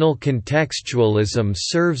 Functional contextualism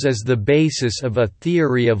serves as the basis of a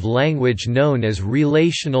theory of language known as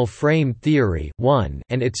relational frame theory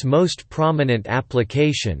and its most prominent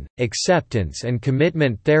application, acceptance and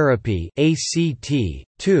commitment therapy (ACT).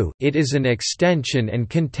 It is an extension and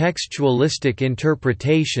contextualistic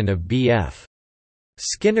interpretation of B.F.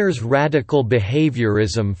 Skinner's radical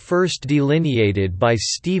behaviorism, first delineated by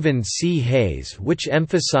Stephen C. Hayes, which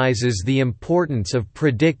emphasizes the importance of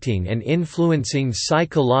predicting and influencing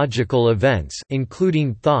psychological events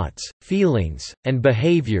including thoughts, feelings, and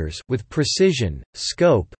behaviors with precision,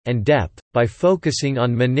 scope, and depth, by focusing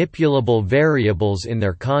on manipulable variables in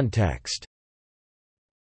their context.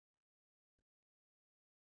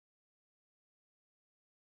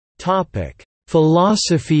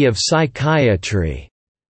 Philosophy of psychiatry.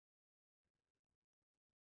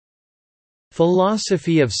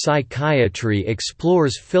 Philosophy of psychiatry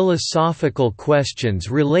explores philosophical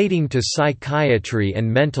questions relating to psychiatry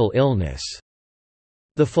and mental illness.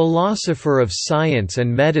 The philosopher of science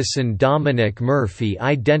and medicine Dominic Murphy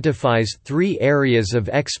identifies three areas of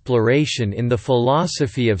exploration in the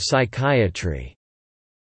philosophy of psychiatry.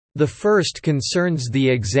 The first concerns the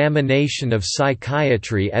examination of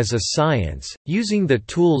psychiatry as a science, using the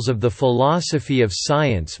tools of the philosophy of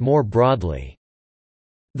science more broadly.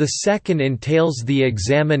 The second entails the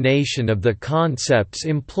examination of the concepts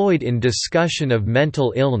employed in discussion of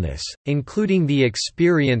mental illness, including the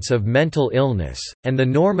experience of mental illness, and the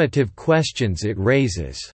normative questions it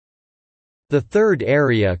raises. The third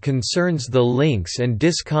area concerns the links and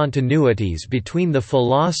discontinuities between the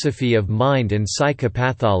philosophy of mind and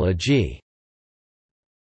psychopathology.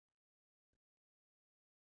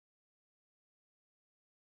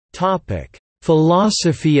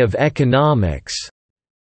 Philosophy of economics.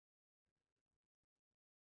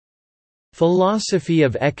 Philosophy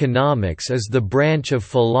of economics is the branch of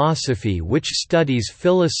philosophy which studies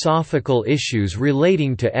philosophical issues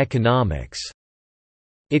relating to economics.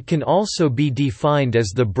 It can also be defined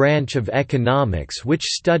as the branch of economics which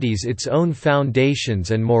studies its own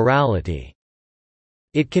foundations and morality.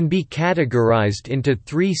 It can be categorized into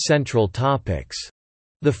three central topics.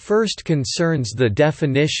 The first concerns the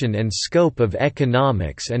definition and scope of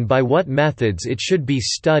economics and by what methods it should be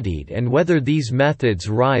studied and whether these methods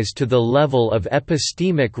rise to the level of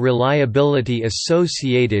epistemic reliability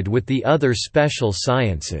associated with the other special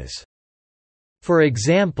sciences. For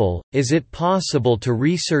example, is it possible to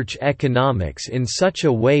research economics in such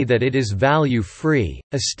a way that it is value-free,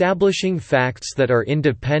 establishing facts that are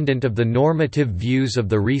independent of the normative views of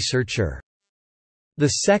the researcher? The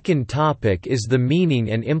second topic is the meaning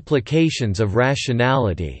and implications of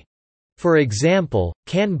rationality. For example,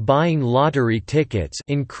 can buying lottery tickets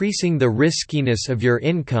increasing the riskiness of your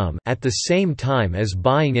income at the same time as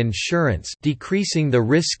buying insurance decreasing the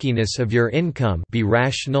riskiness of your income be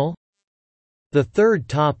rational? The third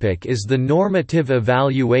topic is the normative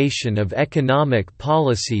evaluation of economic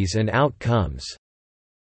policies and outcomes.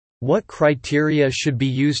 What criteria should be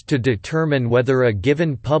used to determine whether a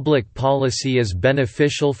given public policy is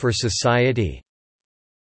beneficial for society?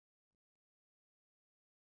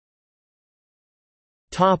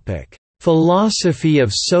 Philosophy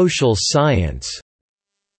of social science.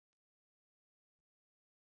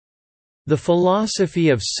 The philosophy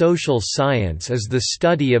of social science is the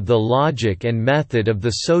study of the logic and method of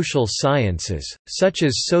the social sciences, such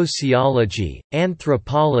as sociology,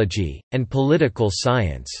 anthropology, and political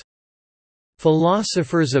science.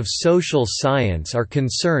 Philosophers of social science are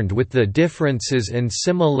concerned with the differences and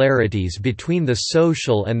similarities between the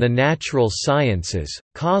social and the natural sciences,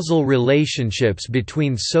 causal relationships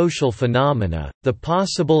between social phenomena, the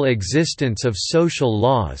possible existence of social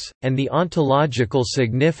laws, and the ontological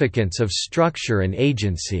significance of structure and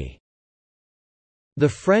agency. The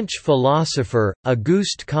French philosopher,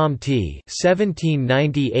 Auguste Comte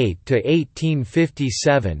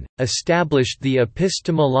 (1798–1857), established the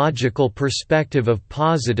epistemological perspective of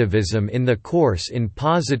positivism in the course in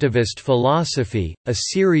Positivist Philosophy, a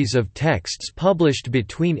series of texts published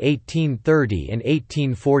between 1830 and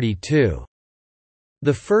 1842.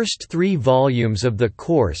 The first 3 volumes of the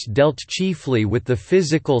course dealt chiefly with the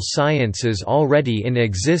physical sciences already in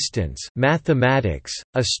existence: mathematics,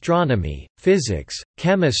 astronomy, physics,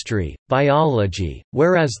 chemistry, biology,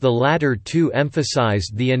 whereas the latter 2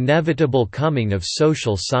 emphasized the inevitable coming of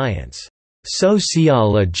social science,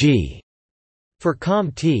 sociology. For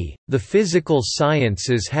Comte, the physical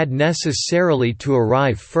sciences had necessarily to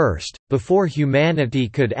arrive first, before humanity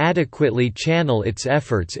could adequately channel its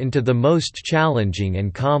efforts into the most challenging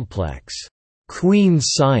and complex queen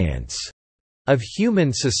science of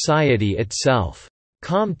human society itself.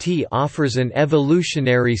 Comte offers an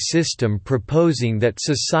evolutionary system proposing that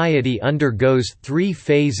society undergoes 3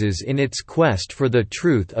 phases in its quest for the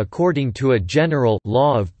truth according to a general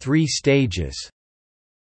law of 3 stages.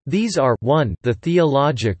 These are 1 the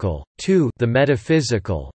theological, 2 the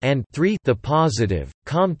metaphysical, and 3 the positive.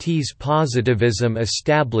 Comte's positivism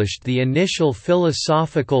established the initial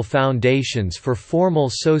philosophical foundations for formal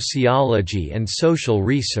sociology and social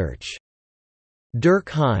research.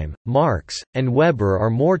 Durkheim, Marx, and Weber are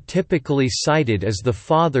more typically cited as the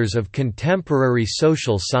fathers of contemporary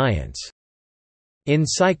social science. In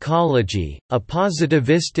psychology, a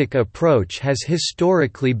positivistic approach has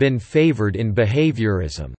historically been favored in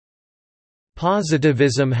behaviorism.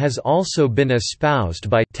 Positivism has also been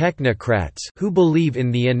espoused by technocrats who believe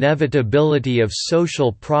in the inevitability of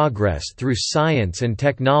social progress through science and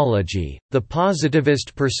technology. The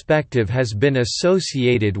positivist perspective has been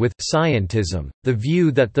associated with scientism, the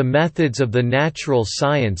view that the methods of the natural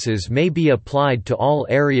sciences may be applied to all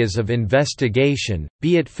areas of investigation,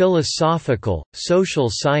 be it philosophical, social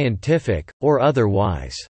scientific, or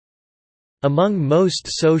otherwise. Among most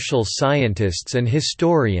social scientists and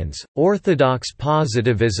historians, orthodox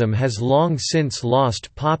positivism has long since lost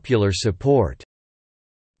popular support.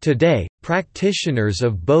 Today, practitioners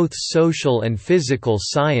of both social and physical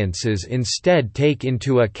sciences instead take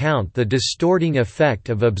into account the distorting effect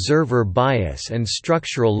of observer bias and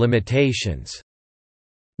structural limitations.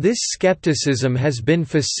 This skepticism has been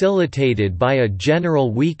facilitated by a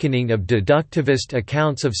general weakening of deductivist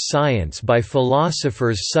accounts of science by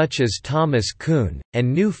philosophers such as Thomas Kuhn,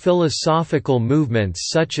 and new philosophical movements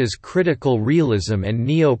such as critical realism and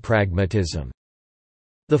neopragmatism.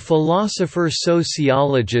 The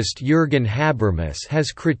philosopher-sociologist Jürgen Habermas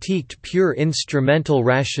has critiqued pure instrumental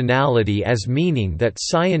rationality as meaning that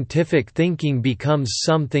scientific thinking becomes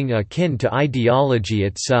something akin to ideology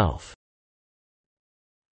itself.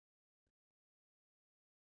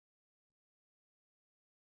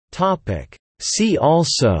 See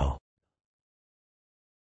also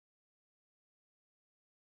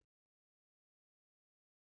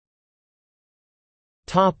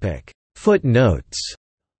Footnotes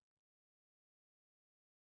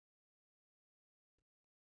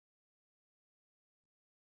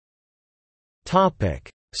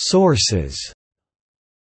Sources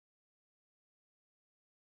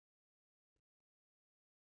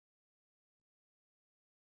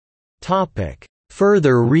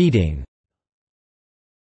Further reading.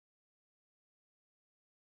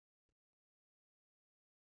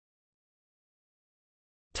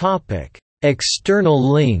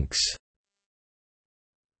 External links.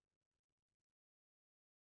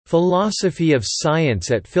 Philosophy of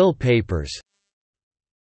Science at Phil Papers.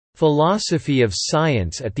 Philosophy of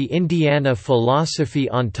Science at the Indiana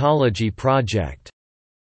Philosophy Ontology Project.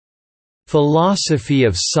 Philosophy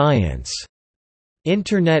of Science.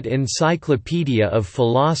 Internet Encyclopedia of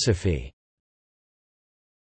Philosophy.